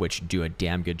here, which do a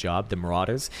damn good job, the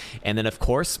Marauders. And then of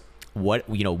course, what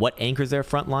anchors their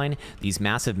front line? These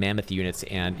massive mammoth units,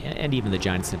 and even the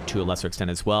giants to a lesser extent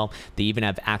as well. They even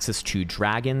have access to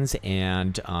dragons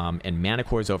and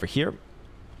manticores over here,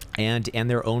 and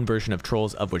their own version of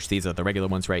trolls, of which these are the regular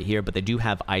ones right here, but they do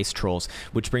have ice trolls,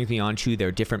 which brings me on to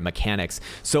their different mechanics.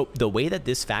 So the way that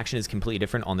this faction is completely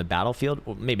different on the battlefield,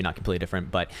 well, maybe not completely different,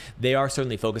 but they are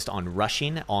certainly focused on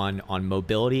rushing, on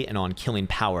mobility, and on killing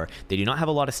power. They do not have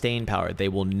a lot of staying power. They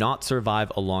will not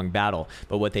survive a long battle,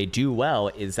 but what they do well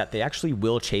is that they actually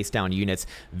will chase down units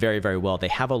very, very well. They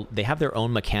have their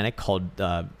own mechanic called,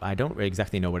 I don't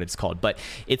exactly know what it's called, but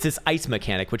it's this ice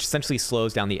mechanic, which essentially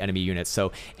slows down the enemy units.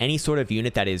 So any sort of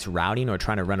unit that is routing or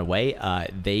trying to run away,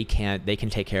 they can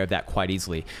take care of that quite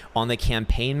easily. On the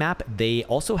campaign map, they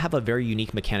also have a very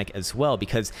unique mechanic as well,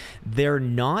 because they're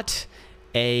not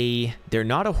a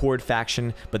horde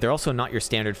faction, but they're also not your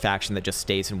standard faction that just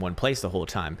stays in one place the whole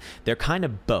time. They're kind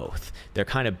of both.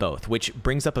 Which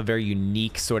brings up a very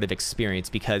unique sort of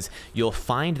experience, because you'll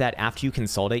find that after you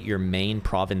consolidate your main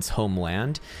province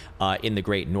homeland in the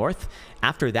Great North,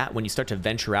 After that, when you start to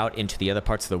venture out into the other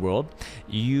parts of the world,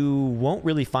 you won't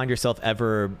really find yourself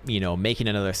ever, you know, making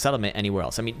another settlement anywhere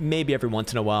else. I mean, maybe every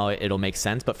once in a while it'll make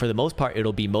sense, but for the most part,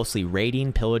 it'll be mostly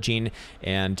raiding, pillaging,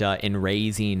 and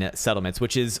razing settlements,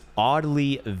 which is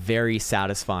oddly very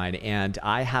satisfying. And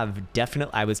I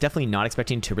was definitely not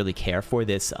expecting to really care for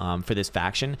this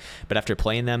faction, but after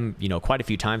playing them, you know, quite a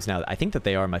few times now, I think that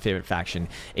they are my favorite faction.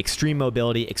 Extreme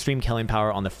mobility, extreme killing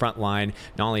power on the front line,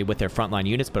 not only with their frontline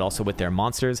units, but also with their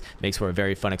monsters. Makes for a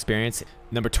very fun experience.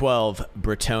 Number 12,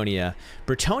 Bretonnia.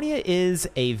 Bretonnia is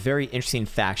a very interesting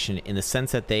faction in the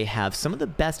sense that they have some of the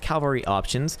best cavalry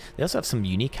options. They also have some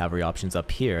unique cavalry options up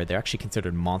here. They're actually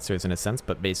considered monsters in a sense,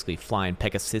 but basically flying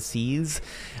Pegasuses.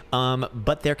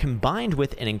 But they're combined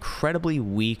with an incredibly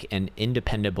weak and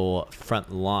independable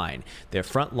front line. Their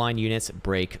front line units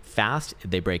break fast,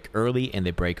 they break early, and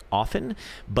they break often,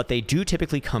 but they do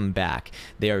typically come back.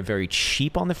 They are very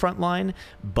cheap on the front line,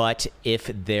 but if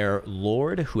their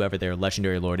lord, whoever their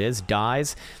legendary lord is,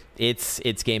 dies,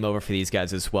 it's game over for these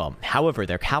guys as well. However,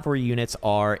 their cavalry units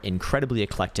are incredibly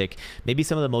eclectic, maybe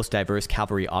some of the most diverse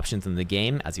cavalry options in the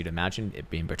game, as you'd imagine, it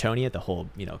being Bretonnia, the whole,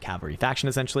 you know, cavalry faction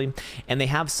essentially. And they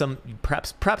have some,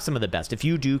 perhaps some of the best. If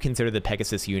you do consider the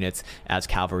Pegasus units as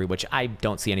cavalry, which I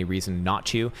don't see any reason not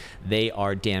to, they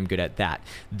are damn good at that.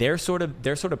 Their sort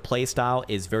of play style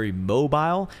is very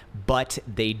mobile, but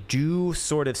they do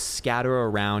sort of scatter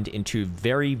around into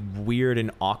very weird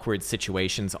and awkward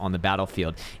situations on the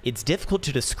battlefield. It's difficult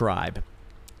to describe.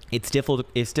 It's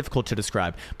difficult to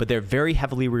describe, but they're very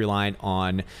heavily reliant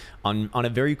on a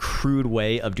very crude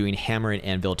way of doing hammer and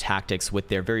anvil tactics with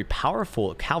their very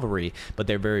powerful cavalry, but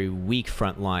their very weak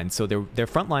front lines. So their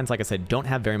front lines, like I said, don't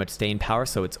have very much staying power,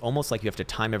 so it's almost like you have to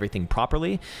time everything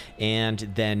properly and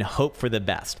then hope for the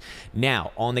best.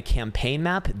 Now, on the campaign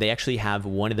map, they actually have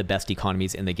one of the best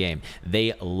economies in the game.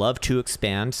 They love to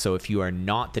expand, so if you are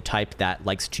not the type that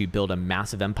likes to build a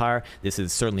massive empire, this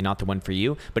is certainly not the one for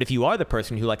you. But if you are the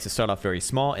person who likes to start off very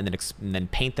small and then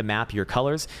paint the map your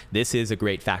colors, this is a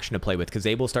great faction to play with because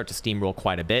they will start to steamroll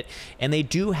quite a bit, and they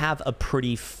do have a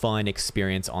pretty fun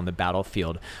experience on the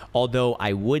battlefield. Although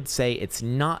I would say it's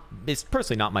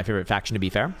personally not my favorite faction, to be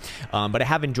fair, but I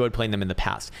have enjoyed playing them in the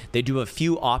past. They do have a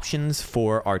few options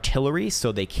for artillery,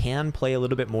 so they can play a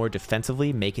little bit more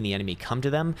defensively, making the enemy come to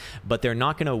them, but they're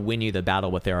not going to win you the battle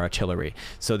with their artillery.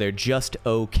 So they're just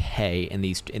okay in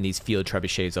these field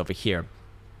trebuchets over here.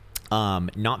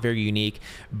 Not very unique,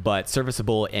 but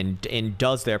serviceable and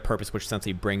does their purpose, which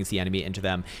essentially brings the enemy into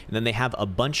them. And then they have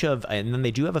and then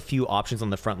they do have a few options on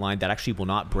the front line that actually will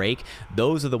not break.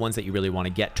 Those are the ones that you really want to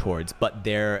get towards. But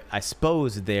I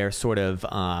suppose their sort of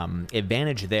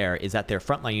advantage there is that their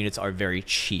frontline units are very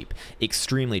cheap,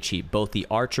 extremely cheap. Both the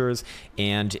archers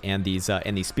and these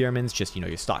spearmen, just, you know,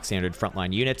 your stock standard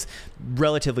frontline units,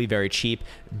 relatively very cheap,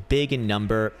 big in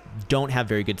number, don't have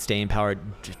very good staying power,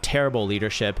 terrible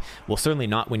leadership. Will certainly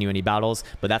not win you any battles,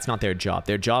 but that's not their job.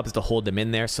 Their job is to hold them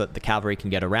in there so that the cavalry can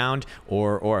get around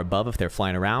or above if they're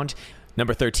flying around.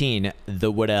 Number 13,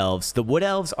 the Wood Elves. The Wood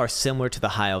Elves are similar to the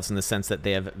High Elves in the sense that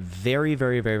they have very,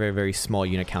 very, very, very, very small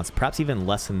unit counts, perhaps even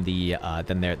less than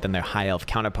their High Elf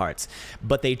counterparts.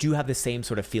 But they do have the same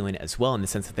sort of feeling as well in the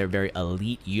sense that they're very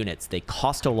elite units. They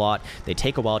cost a lot, they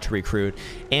take a while to recruit,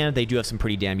 and they do have some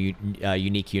pretty damn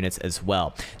unique units as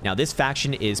well. Now, this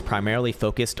faction is primarily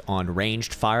focused on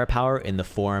ranged firepower in the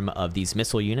form of these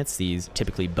missile units, these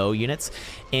typically bow units,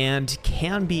 and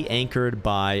can be anchored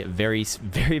by very,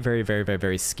 very, very, very,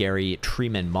 very scary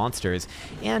treemen monsters,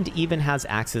 and even has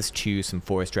access to some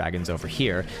forest dragons over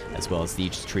here, as well as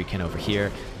these treekin over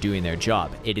here doing their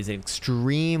job. It is an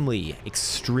extremely,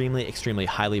 extremely, extremely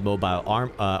highly mobile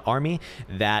army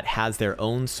that has their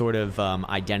own sort of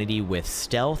identity with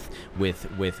stealth,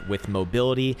 with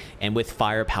mobility, and with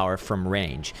firepower from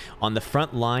range. On the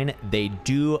front line, they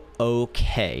do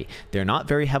okay. They're not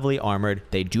very heavily armored.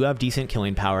 They do have decent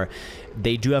killing power.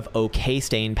 They do have okay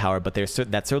staying power, but that's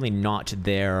certainly not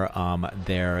their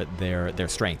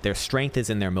strength. Their strength is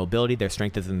in their mobility. Their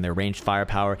strength is in their ranged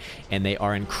firepower, and they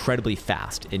are incredibly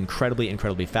fast,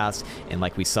 incredibly fast. And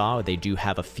like we saw, they do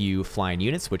have a few flying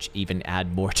units, which even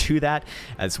add more to that,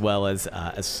 as well as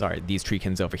these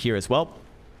treekins over here as well.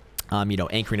 You know,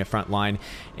 anchoring a front line,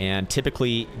 and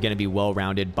typically going to be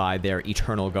well-rounded by their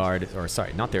Eternal Guard, or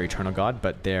sorry, not their Eternal Guard,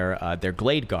 but their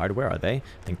Glade Guard. Where are they?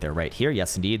 I think they're right here.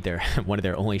 Yes, indeed, they're one of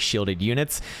their only shielded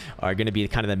units, are going to be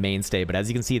kind of the mainstay. But as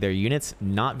you can see, their units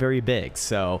not very big.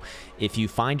 So if you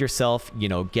find yourself, you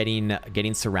know, getting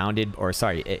surrounded, or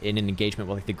sorry, in an engagement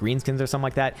with like the Greenskins or something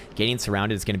like that, getting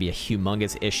surrounded is going to be a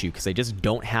humongous issue because they just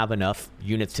don't have enough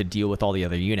units to deal with all the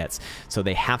other units. So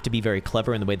they have to be very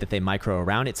clever in the way that they micro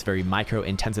around. It's very very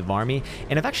micro-intensive army,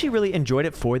 and I've actually really enjoyed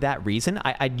it for that reason.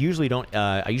 I usually don't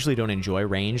enjoy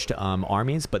ranged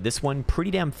armies, but this one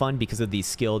pretty damn fun because of the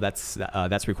skill that's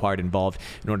required involved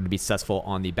in order to be successful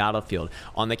on the battlefield.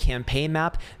 On the campaign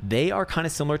map, they are kind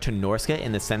of similar to Norsca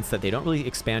in the sense that they don't really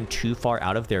expand too far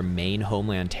out of their main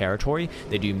homeland territory.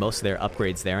 They do most of their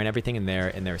upgrades there and everything in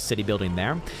their city building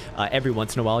there. Every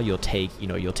once in a while, you'll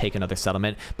take another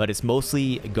settlement, but it's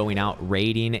mostly going out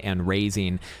raiding and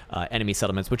raising enemy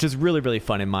settlements, which is really, really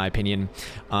fun in my opinion.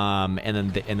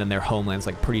 And then their homeland's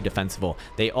like pretty defensible.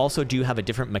 They also do have a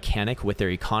different mechanic with their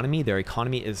economy. Their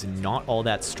economy is not all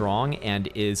that strong and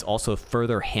is also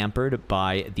further hampered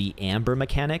by the amber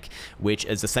mechanic, which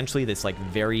is essentially this like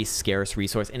very scarce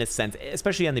resource in a sense,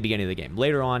 especially in the beginning of the game.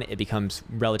 Later on, it becomes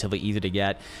relatively easy to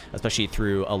get, especially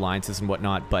through alliances and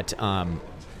whatnot.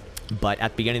 But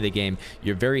at the beginning of the game,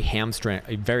 you're very hamstrung.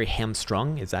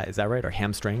 Is that right? Or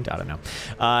hamstringed? I don't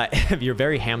know. You're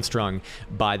very hamstrung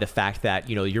by the fact that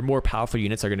your more powerful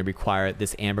units are going to require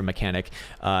this amber mechanic,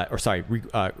 going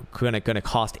to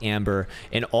cost amber,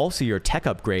 and also your tech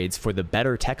upgrades. For the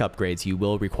better tech upgrades, you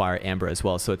will require amber as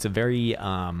well. So it's a very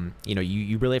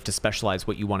you really have to specialize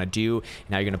what you want to do and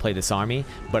how you're going to play this army.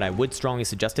 But I would strongly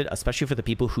suggest it, especially for the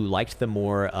people who liked the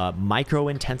more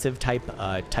micro-intensive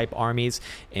type armies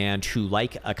and who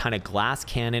like a kind of glass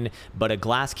cannon, but a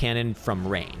glass cannon from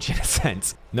range in a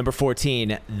sense. Number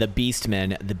 14, the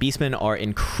Beastmen. The Beastmen are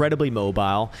incredibly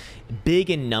mobile,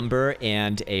 big in number,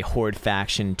 and a horde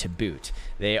faction to boot.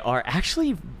 They are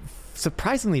actually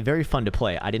surprisingly very fun to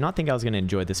play. I did not think I was going to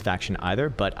enjoy this faction either,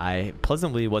 but I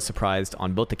pleasantly was surprised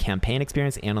on both the campaign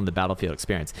experience and on the battlefield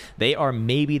experience. They are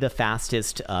maybe the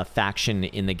fastest faction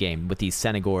in the game with these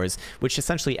Senegors, which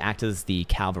essentially act as the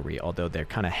cavalry, although they're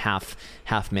kind of half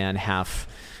man, half,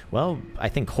 well, I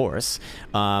think horse.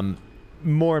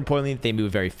 More importantly, they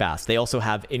move very fast. They also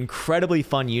have incredibly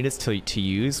fun units to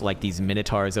use, like these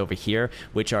Minotaurs over here,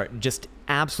 which are just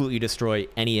absolutely destroy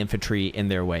any infantry in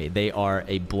their way. They are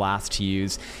a blast to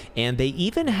use, and they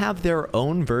even have their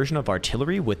own version of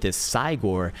artillery with this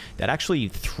Cygor that actually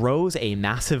throws a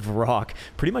massive rock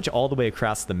pretty much all the way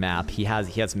across the map. He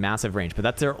has massive range, but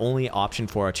that's their only option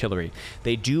for artillery.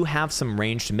 They do have some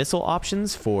ranged missile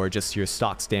options for just your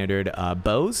stock standard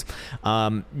bows.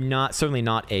 Certainly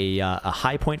not a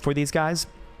high point for these guys.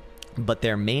 But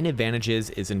their main advantages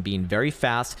is in being very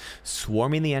fast,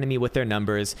 swarming the enemy with their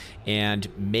numbers, and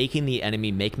making the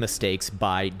enemy make mistakes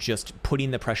by just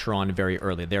putting the pressure on very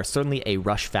early. They're certainly a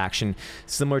rush faction,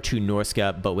 similar to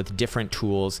Norsca, but with different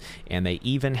tools, and they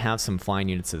even have some flying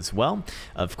units as well,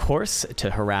 of course,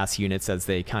 to harass units as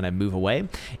they kind of move away.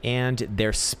 And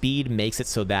their speed makes it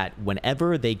so that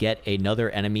whenever they get another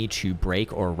enemy to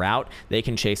break or rout, they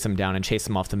can chase them down and chase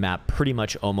them off the map pretty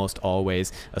much almost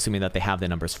always, assuming that they have the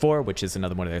numbers 4, which is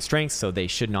another one of their strengths, so they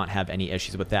should not have any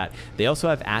issues with that. They also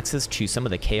have access to some of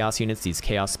the chaos units. These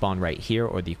chaos spawn right here,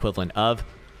 or the equivalent of,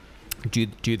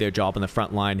 do their job on the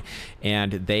front line,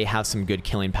 and they have some good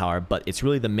killing power, but it's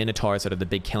really the Minotaurs that are the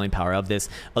big killing power of this.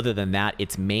 Other than that,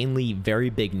 it's mainly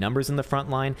very big numbers in the front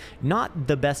line, not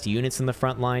the best units in the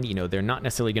front line. They're not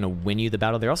necessarily going to win you the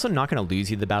battle. They're also not going to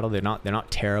lose you the battle. They're not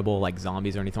terrible like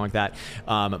zombies or anything like that,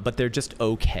 but they're just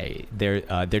okay.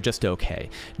 They're just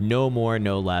okay, no more,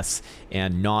 no less,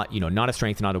 and not a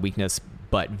strength, not a weakness,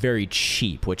 but very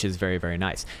cheap, which is very, very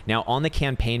nice. Now, on the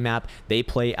campaign map, they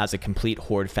play as a complete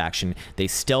horde faction. They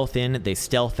stealth in, they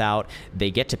stealth out,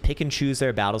 they get to pick and choose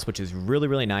their battles, which is really,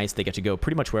 really nice. They get to go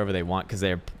pretty much wherever they want because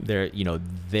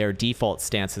their default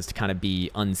stance is to kind of be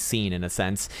unseen in a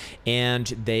sense, and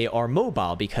they are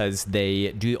mobile because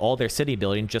they do all their city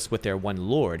building just with their one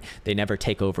lord. They never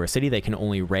take over a city. They can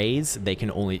only raise. Their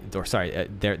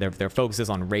focus is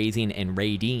on raising and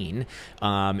raiding,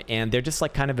 and they're just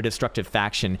like kind of a destructive faction.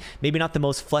 Maybe not the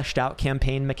most fleshed out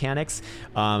campaign mechanics,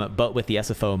 but with the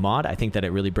SFO mod, I think that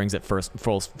it really brings it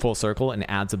full circle and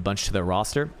adds a bunch to their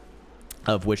roster,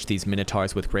 of which these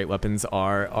Minotaurs with great weapons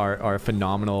are a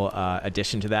phenomenal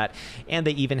addition to that. And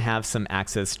they even have some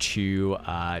access to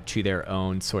their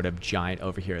own sort of giant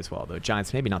over here as well, though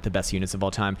giants maybe not the best units of all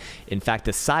time. In fact,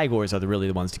 the Cygors are really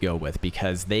the ones to go with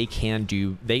because they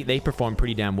perform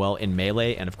pretty damn well in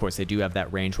melee, and of course they do have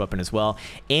that ranged weapon as well.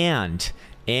 And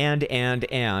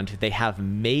they have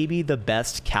maybe the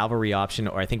best cavalry option,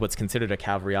 or I think what's considered a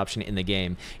cavalry option in the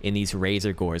game, in these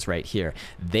Razor Gores right here.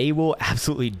 They will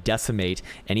absolutely decimate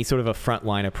any sort of a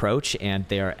frontline approach, and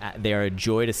they are a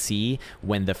joy to see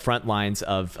when the front lines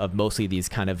of mostly these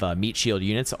kind of meat shield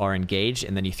units are engaged,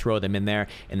 and then you throw them in there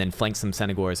and then flank some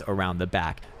Senegors around the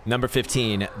back. Number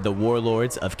 15, the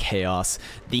Warlords of Chaos,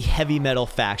 the heavy metal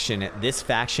faction. This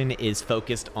faction is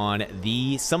focused on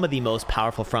some of the most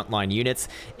powerful frontline units,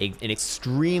 an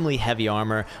extremely heavy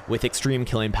armor with extreme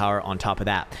killing power on top of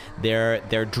that.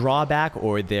 Their drawback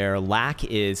or their lack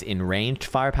is in ranged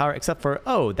firepower, except for,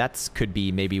 that could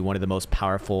be maybe one of the most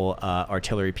powerful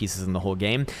artillery pieces in the whole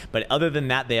game. But other than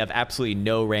that, they have absolutely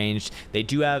no range. They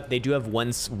do have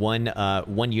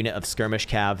one unit of skirmish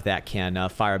cav that can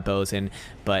fire bows in,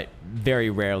 but very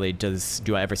rarely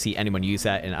do I ever see anyone use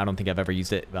that, and I don't think I've ever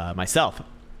used it myself.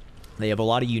 They have a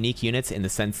lot of unique units in the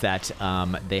sense that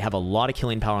they have a lot of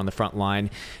killing power on the front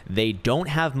line. They don't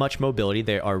have much mobility.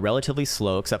 They are relatively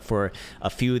slow, except for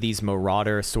a few of these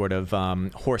marauder sort of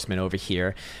horsemen over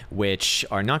here, which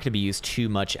are not going to be used too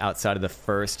much outside of the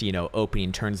first,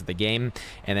 opening turns of the game.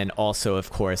 And then also, of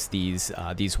course, these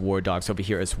war dogs over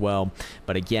here as well.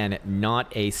 But again,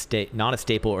 not a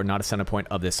staple or not a center point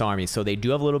of this army. So they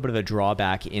do have a little bit of a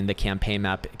drawback in the campaign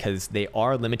map because they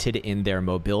are limited in their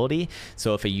mobility.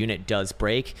 So if a unit does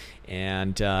break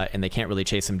and they can't really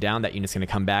chase them down, that unit's going to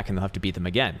come back and they'll have to beat them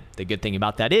again. The good thing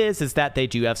about that is that they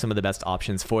do have some of the best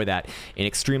options for that. In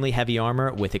extremely heavy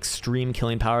armor with extreme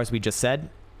killing power, as we just said,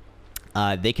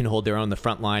 they can hold their own on the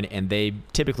front line, and they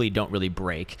typically don't really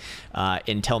break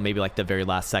until maybe like the very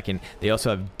last second. They also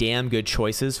have damn good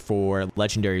choices for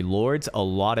legendary lords, a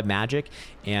lot of magic,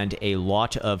 and a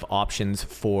lot of options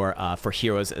for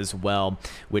heroes as well,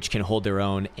 which can hold their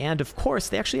own. And of course,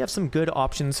 they actually have some good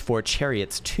options for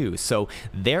chariots too. So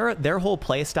their whole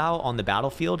play style on the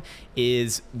battlefield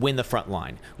is win the front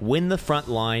line. Win the front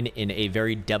line in a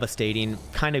very devastating,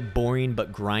 kind of boring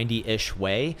but grindy-ish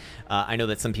way. I know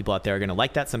that some people out there are going to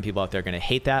like that. Some people out there are going to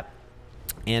hate that.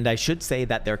 And I should say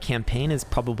that their campaign is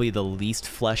probably the least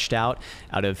fleshed out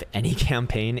of any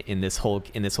campaign in this whole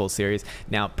series.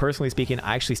 Now, personally speaking,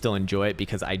 I actually still enjoy it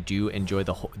because I do enjoy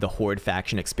the Horde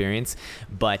faction experience.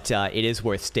 But it is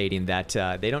worth stating that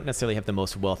they don't necessarily have the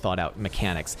most well thought out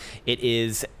mechanics. It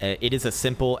is as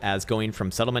simple as going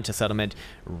from settlement to settlement,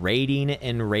 raiding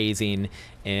and raising,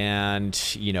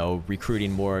 and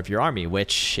recruiting more of your army,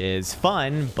 which is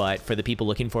fun. But for the people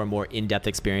looking for a more in-depth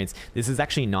experience, this is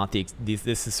actually not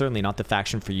this is certainly not the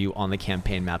faction for you on the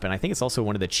campaign map, and I think it's also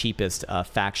one of the cheapest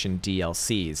faction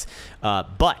DLCs.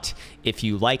 But if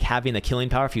you like having the killing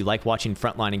power, if you like watching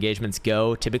frontline engagements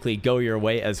typically go your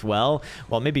way as well,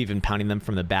 well, maybe even pounding them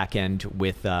from the back end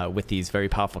with these very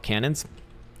powerful cannons,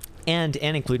 and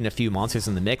including a few monsters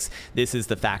in the mix, this is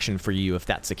the faction for you if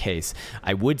that's the case.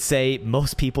 I would say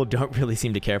most people don't really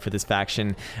seem to care for this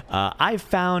faction. I've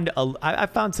found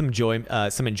some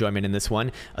enjoyment in this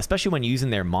one, especially when using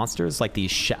their monsters like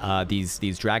these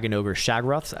Dragon Ogre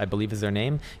Shagroths, I believe is their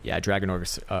name. Yeah, Dragon Ogre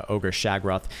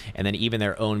Shagroth, and then even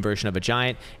their own version of a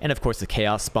giant, and of course the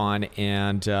Chaos Spawn,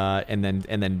 and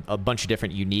then a bunch of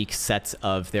different unique sets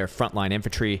of their frontline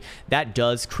infantry. That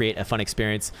does create a fun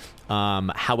experience.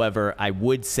 However, I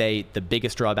would say the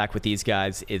biggest drawback with these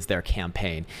guys is their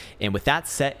campaign. And with that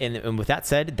said,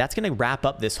 that's going to wrap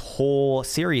up this whole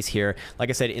series here. Like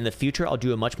I said, in the future, I'll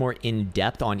do a much more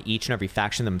in-depth on each and every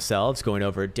faction themselves, going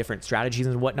over different strategies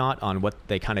and whatnot on what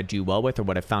they kind of do well with, or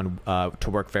what I found to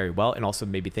work very well, and also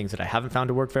maybe things that I haven't found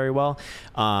to work very well.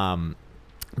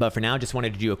 But for now, just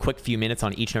wanted to do a quick few minutes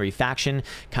on each and every faction,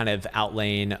 kind of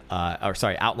outlining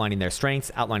their strengths,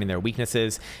 outlining their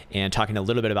weaknesses, and talking a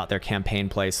little bit about their campaign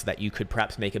play so that you could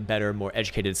perhaps make a better, more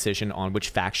educated decision on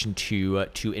which faction to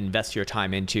invest your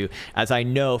time into. As I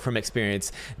know from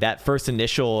experience, that first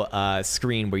initial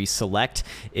screen where you select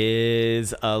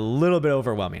is a little bit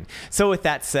overwhelming. So with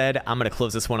that said, I'm going to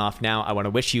close this one off now. I want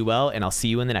to wish you well, and I'll see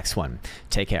you in the next one.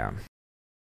 Take care.